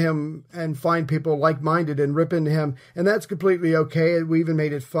rip into him and find people like-minded and rip into him. And that's completely okay. We even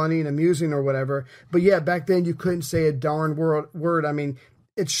made it funny and amusing or whatever. But yeah, back then you couldn't say a darn word. I mean,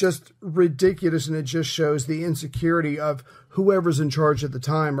 it's just ridiculous, and it just shows the insecurity of whoever's in charge at the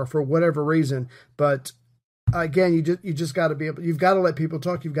time or for whatever reason. But again, you just got to be able. You've got to let people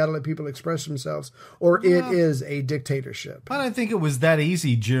talk. You've got to let people express themselves, or it is a dictatorship. I don't think it was that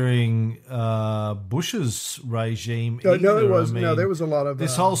easy during Bush's regime. No, it was. No, there was a lot of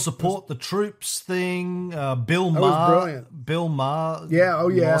this whole support the troops thing. Bill Maher. Was brilliant. Bill Maher.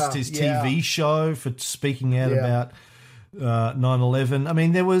 Lost his TV show for speaking out about 9/11. I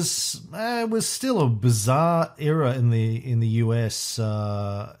mean, there was it was still a bizarre era in the US.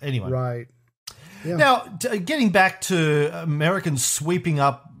 Anyway, right. Yeah. Now, getting back to Americans sweeping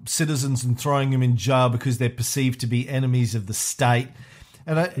up citizens and throwing them in jail because they're perceived to be enemies of the state.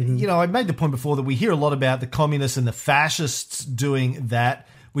 And, I made the point before that we hear a lot about the communists and the fascists doing that.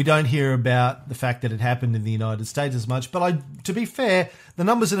 We don't hear about the fact that it happened in the United States as much. But to be fair, the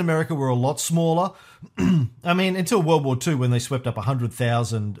numbers in America were a lot smaller. I mean, until World War II, when they swept up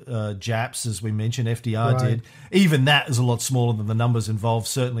 100,000 Japs, as we mentioned, FDR did. Even that is a lot smaller than the numbers involved,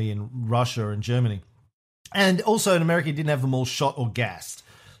 certainly in Russia and Germany. And also in America, you didn't have them all shot or gassed.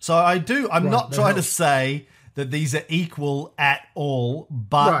 So I'm not trying to say that these are equal at all,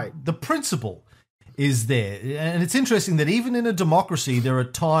 but the principle is there. And it's interesting that even in a democracy, there are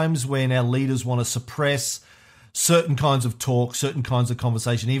times when our leaders want to suppress certain kinds of talk, certain kinds of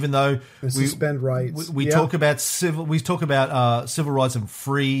conversation, even though suspend rights. We talk about civil rights and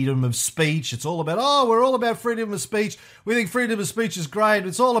freedom of speech. It's all about, we're all about freedom of speech. We think freedom of speech is great.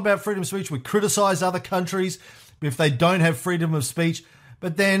 It's all about freedom of speech. We criticize other countries if they don't have freedom of speech.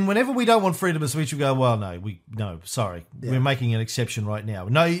 But then whenever we don't want freedom of speech, we go, well, no, sorry. We're making an exception right now.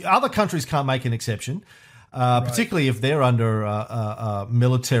 No, other countries can't make an exception. Particularly if they're under a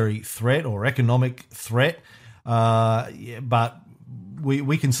military threat or economic threat. But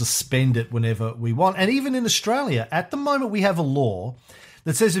we can suspend it whenever we want. And even in Australia, at the moment, we have a law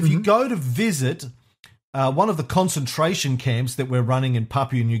that says if you go to visit one of the concentration camps that we're running in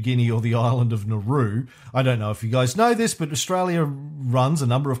Papua New Guinea or the island of Nauru, I don't know if you guys know this, but Australia runs a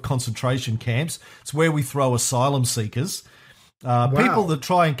number of concentration camps. It's where we throw asylum seekers. People that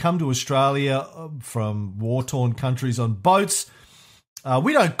try and come to Australia from war-torn countries on boats,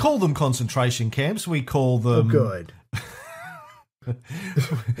 we don't call them concentration camps. We call them... Oh, good.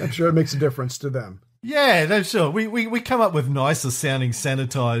 I'm sure it makes a difference to them. Yeah, no, sure. We come up with nicer sounding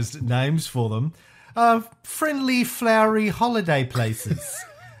sanitized names for them. Friendly, flowery holiday places,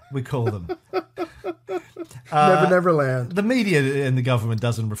 we call them. Neverland. The media and the government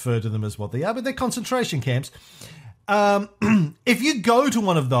doesn't refer to them as what they are, but they're concentration camps. If you go to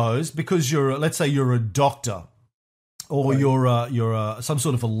one of those because let's say you're a doctor or you're some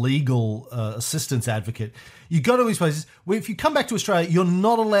sort of a legal assistance advocate, you go to these places where if you come back to Australia, you're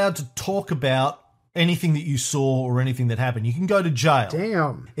not allowed to talk about anything that you saw or anything that happened. You can go to jail.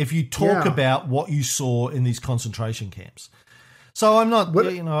 Damn. If you talk about what you saw in these concentration camps. So I'm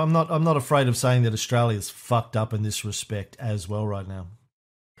not afraid of saying that Australia's fucked up in this respect as well right now.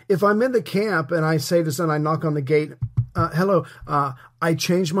 If I'm in the camp and I say to someone, I knock on the gate, hello, I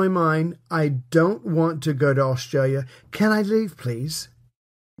changed my mind. I don't want to go to Australia. Can I leave, please?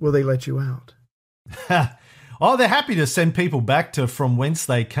 Will they let you out? They're happy to send people back to from whence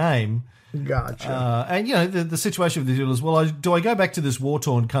they came. Gotcha. And, the situation with the deal is, well, do I go back to this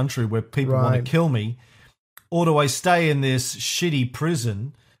war-torn country where people want to kill me, or do I stay in this shitty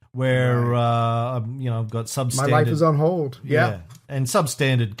prison where, I've got substandard... My life is on hold. Yeah. And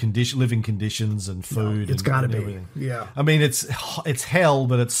substandard living conditions and food. It's got to be. Everything. Yeah. I mean, it's hell,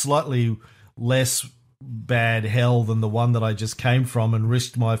 but it's slightly less bad hell than the one that I just came from and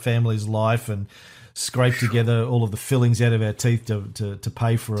risked my family's life and scraped together all of the fillings out of our teeth to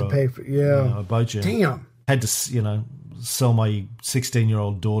pay for a boat journey. Damn. Had to, sell my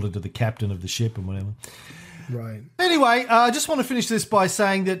 16-year-old daughter to the captain of the ship and whatever. Right. Anyway, I just want to finish this by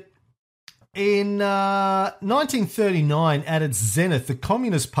saying that in 1939, at its zenith, the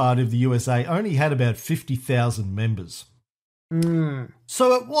Communist Party of the USA only had about 50,000 members.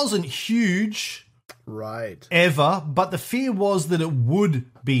 So it wasn't huge, right? Ever, but the fear was that it would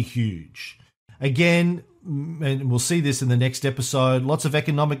be huge. Again, and we'll see this in the next episode, lots of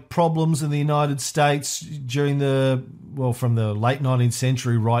economic problems in the United States during from the late 19th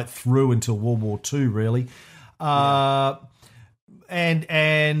century right through until World War II, really.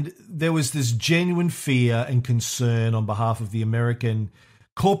 And there was this genuine fear and concern on behalf of the American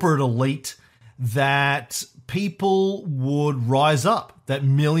corporate elite that people would rise up, that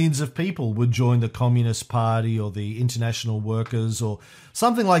millions of people would join the Communist Party or the International Workers or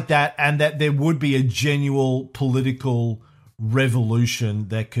something like that, and that there would be a genuine political revolution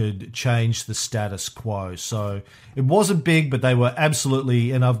that could change the status quo. So it wasn't big, but they were absolutely,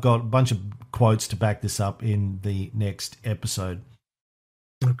 and I've got a bunch of quotes to back this up in the next episode.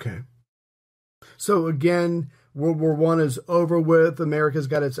 Okay. So again, World War I is over with. America's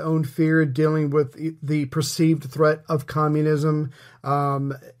got its own fear dealing with the perceived threat of communism.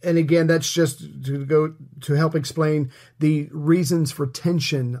 And again, that's just to help explain the reasons for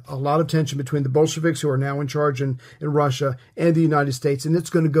tension, a lot of tension between the Bolsheviks, who are now in charge in Russia, and the United States. And it's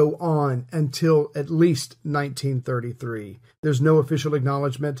going to go on until at least 1933. There's no official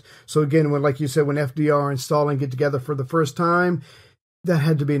acknowledgement. So again, like you said, when FDR and Stalin get together for the first time, that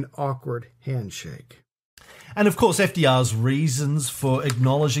had to be an awkward handshake. And of course, FDR's reasons for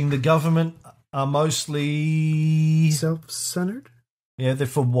acknowledging the government are mostly self-centered. Yeah, they're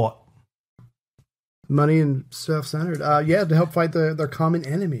for what? Money and self-centered. To help fight their common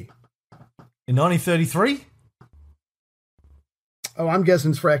enemy. In 1933? Oh, I'm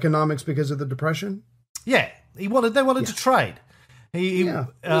guessing it's for economics because of the Depression. Yeah, they wanted to trade.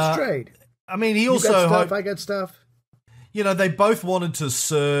 Let's trade. I mean, he you also got stuff, I got stuff. They both wanted to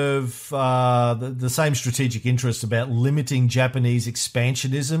serve the same strategic interests about limiting Japanese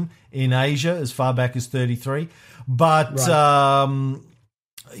expansionism in Asia as far back as 1933. But,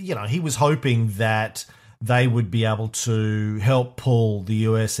 he was hoping that they would be able to help pull the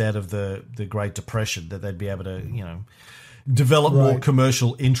US out of the Great Depression, that they'd be able to, develop more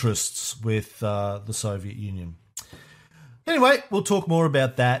commercial interests with the Soviet Union. Anyway, we'll talk more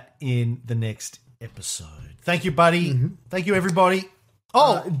about that in the next episode. Thank you, buddy. Mm-hmm. Thank you, everybody.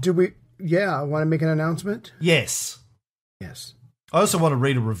 Oh, I want to make an announcement. Yes. I also want to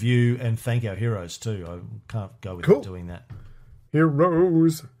read a review and thank our heroes too. I can't go without doing that.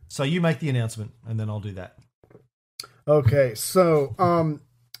 Heroes. So you make the announcement and then I'll do that. Okay, so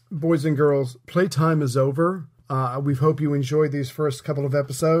boys and girls, playtime is over. We hope you enjoyed these first couple of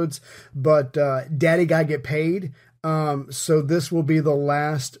episodes, but Daddy gotta get paid. So this will be the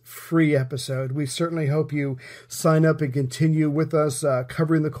last free episode. We certainly hope you sign up and continue with us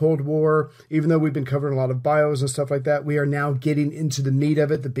covering the Cold War. Even though we've been covering a lot of bios and stuff like that, we are now getting into the meat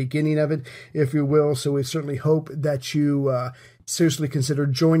of it, the beginning of it, if you will. So we certainly hope that you seriously consider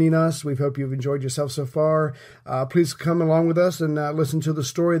joining us. We hope you've enjoyed yourself so far. Please come along with us and listen to the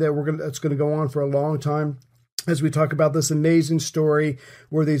story that's going to go on for a long time, as we talk about this amazing story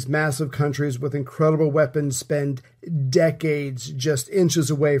where these massive countries with incredible weapons spend decades just inches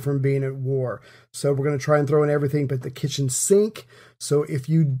away from being at war. So we're going to try and throw in everything but the kitchen sink. So if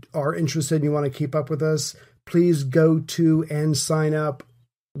you are interested and you want to keep up with us, please go to and sign up.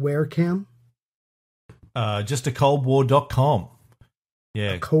 Where, Cam? Just to coldwar.com.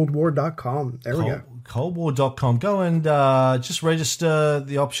 Yeah. Coldwar.com. There we go. Coldwar.com. Go and just register.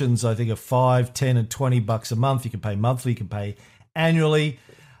 The options, I think, are $5, $10, and $20 a month. You can pay monthly. You can pay annually.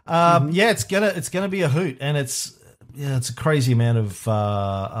 Yeah, it's gonna be a hoot, and it's a crazy amount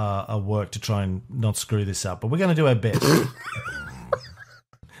of work to try and not screw this up. But we're gonna do our best.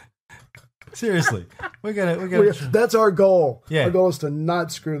 Seriously, we're gonna. That's our goal. Yeah. Our goal is to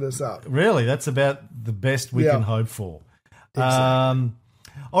not screw this up. Really, that's about the best we can hope for. Exactly.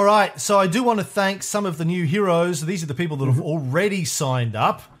 All right, so I do want to thank some of the new heroes. These are the people that have already signed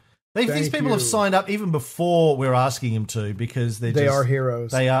up. These people have signed up even before we're asking them to, because they are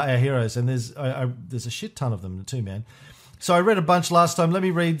heroes. They are our heroes, and there's a shit ton of them too, man. So I read a bunch last time. Let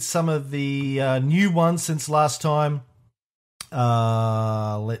me read some of the new ones since last time.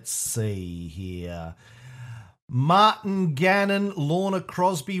 Let's see here. Martin Gannon, Lorna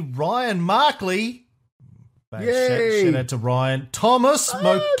Crosby, Ryan Markley. Shout out to Ryan. Thomas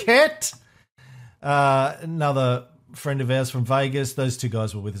Moquette, another friend of ours from Vegas. Those two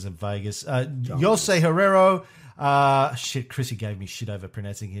guys were with us in Vegas. Jose Herrero. Chrissy gave me shit over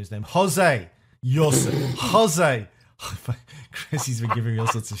pronouncing his name. Jose. Chrissy's been giving me all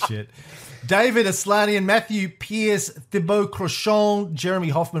sorts of shit. David Aslanian, Matthew Pierce, Thibaut Crochon, Jeremy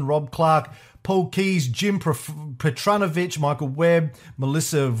Hoffman, Rob Clark, Paul Keys, Jim Petranovich, Michael Webb,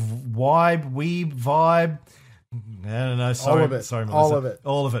 Melissa Vibe. I don't know. Sorry, Melissa.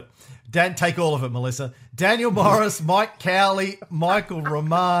 All of it. Take all of it, Melissa. Daniel Morris, Mike Cowley, Michael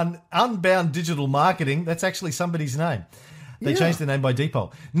Roman, Unbound Digital Marketing. That's actually somebody's name. They changed their name by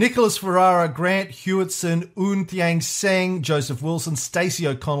default. Nicholas Ferrara, Grant Hewitson, Un Thiang Seng, Joseph Wilson, Stacey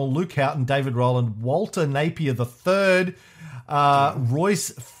O'Connell, Luke Houghton, David Rowland, Walter Napier III,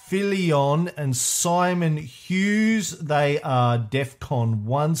 Royce Filion, and Simon Hughes. They are DEFCON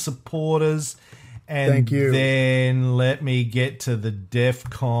 1 supporters. And thank you. Then let me get to the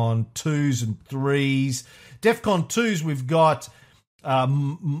DEFCON 2s and 3s. DEFCON 2s, we've got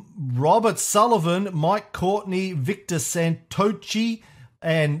Robert Sullivan, Mike Courtney, Victor Santocci,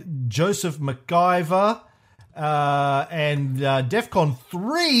 and Joseph McIver. And DEFCON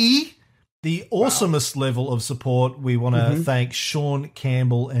 3, the awesomest level of support, we want to thank Sean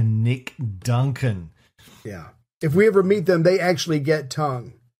Campbell and Nick Duncan. Yeah. If we ever meet them, they actually get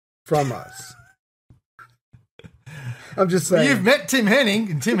tongue from us. I'm just saying. You've met Tim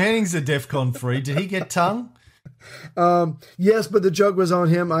Henning, and Tim Henning's a DEFCON 3. Did he get tongue? Yes, but the joke was on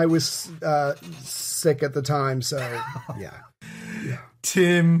him. I was sick at the time, so yeah.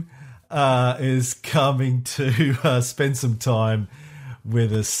 Tim is coming to spend some time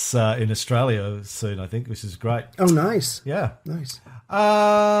with us in Australia soon, I think, which is great. Oh, nice. Yeah. Nice.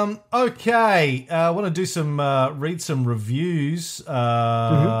 Okay. I want to do some read some reviews.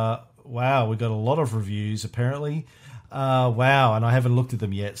 Wow, we got a lot of reviews apparently. Wow, and I haven't looked at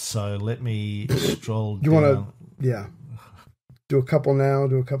them yet, so let me stroll down. You want to, do a couple now,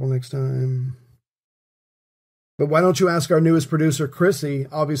 do a couple next time. But why don't you ask our newest producer, Chrissy?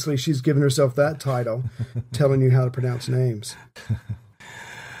 Obviously, she's given herself that title, telling you how to pronounce names.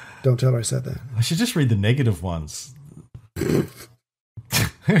 Don't tell her I said that. I should just read the negative ones.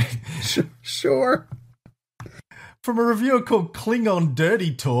 Sure. From a reviewer called Klingon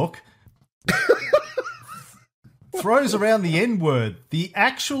Dirty Talk. throws around the N-word. The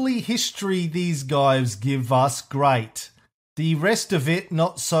actually history these guys give us, great. The rest of it,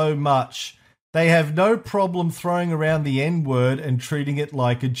 not so much. They have no problem throwing around the N-word and treating it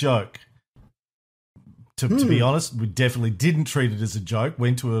like a joke. To be honest, we definitely didn't treat it as a joke.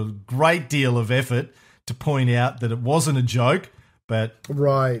 Went to a great deal of effort to point out that it wasn't a joke, but...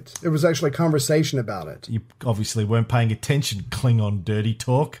 Right. It was actually a conversation about it. You obviously weren't paying attention, Klingon dirty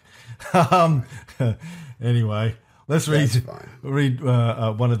talk. Anyway, let's read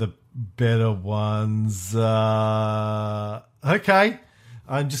one of the better ones. Okay.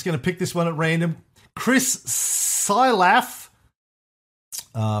 I'm just going to pick this one at random. Chris Silaf.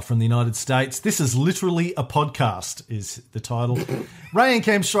 From the United States. This is literally a podcast, is the title. Ray and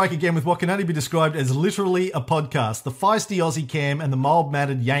Cam strike again with what can only be described as literally a podcast. The feisty Aussie Cam and the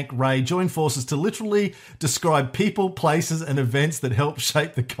mild-mannered Yank Ray join forces to literally describe people, places, and events that helped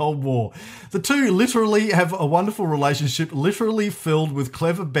shape the Cold War. The two literally have a wonderful relationship, literally filled with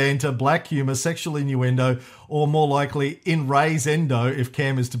clever banter, black humour, sexual innuendo, or more likely, in Ray's endo, if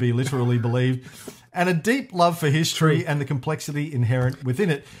Cam is to be literally believed, and a deep love for history and the complexity inherent within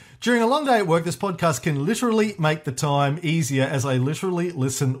it. During a long day at work, this podcast can literally make the time easier as I literally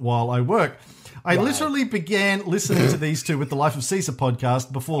listen while I work. I literally began listening to these two with the Life of Caesar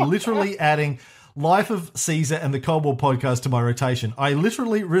podcast before literally adding Life of Caesar and the Cold War podcast to my rotation. I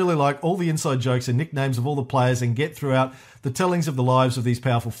literally really like all the inside jokes and nicknames of all the players and get throughout the tellings of the lives of these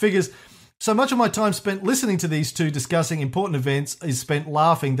powerful figures. So much of my time spent listening to these two discussing important events is spent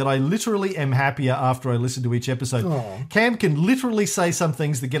laughing that I literally am happier after I listen to each episode. Aww. Cam can literally say some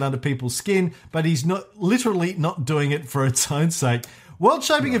things that get under people's skin, but he's not doing it for its own sake.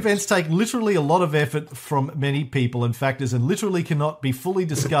 World-shaping events take literally a lot of effort from many people and factors and literally cannot be fully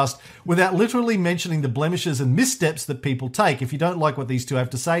discussed without literally mentioning the blemishes and missteps that people take. If you don't like what these two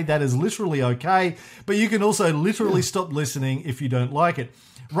have to say, that is literally okay, but you can also literally stop listening if you don't like it.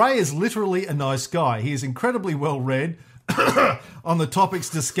 Ray is literally a nice guy. He is incredibly well read on the topics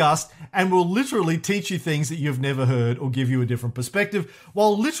discussed and will literally teach you things that you've never heard or give you a different perspective,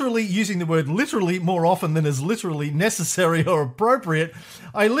 while literally using the word literally more often than is literally necessary or appropriate.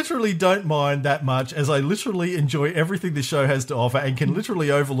 I literally don't mind that much, as I literally enjoy everything the show has to offer and can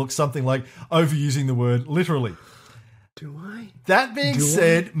literally overlook something like overusing the word literally. Do I? That being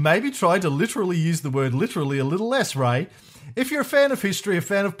said, maybe try to literally use the word literally a little less, Ray. If you're a fan of history, a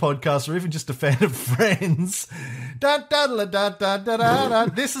fan of podcasts, or even just a fan of Friends, this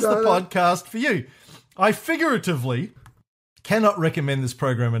is the podcast for you. I figuratively cannot recommend this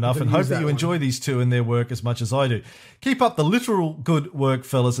program enough and hope that you enjoy these two and their work as much as I do. Keep up the literal good work,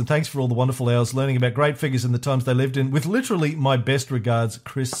 fellas, and thanks for all the wonderful hours learning about great figures in the times they lived in. With literally my best regards,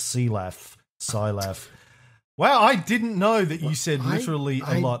 Chris Silaf. Wow, I didn't know that you said literally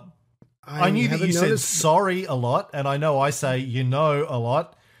a lot. I knew that you said sorry a lot, and I know I say a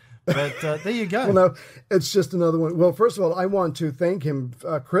lot, but there you go. Well, no, it's just another one. Well, first of all, I want to thank him.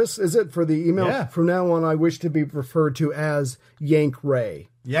 Chris, is it, for the email? Yeah. From now on, I wish to be referred to as Yank Ray.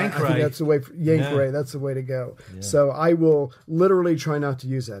 Ray. I think that's the way, Ray, that's the way to go. Yeah. So I will literally try not to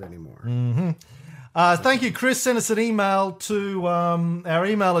use that anymore. Mm-hmm. Thank you, Chris. Send us an email to our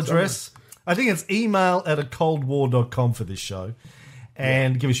email address. I think it's email@acoldwar.com for this show.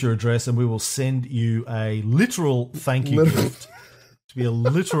 And give us your address, and we will send you a literal thank you gift. To be a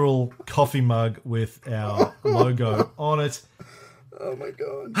literal coffee mug with our logo on it. Oh, my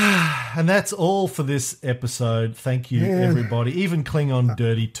God. And that's all for this episode. Thank you, everybody. Even Klingon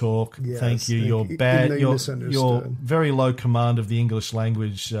dirty talk. Yes, thank you. Your very low command of the English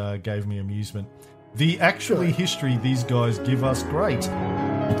language gave me amusement. The actually history these guys give us, great.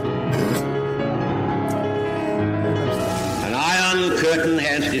 The curtain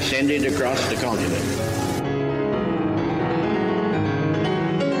has descended across the continent.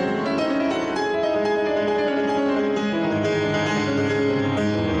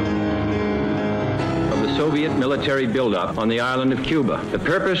 Of the Soviet military buildup on the island of Cuba. The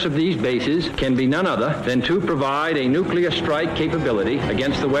purpose of these bases can be none other than to provide a nuclear strike capability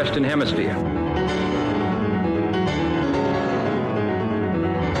against the Western Hemisphere.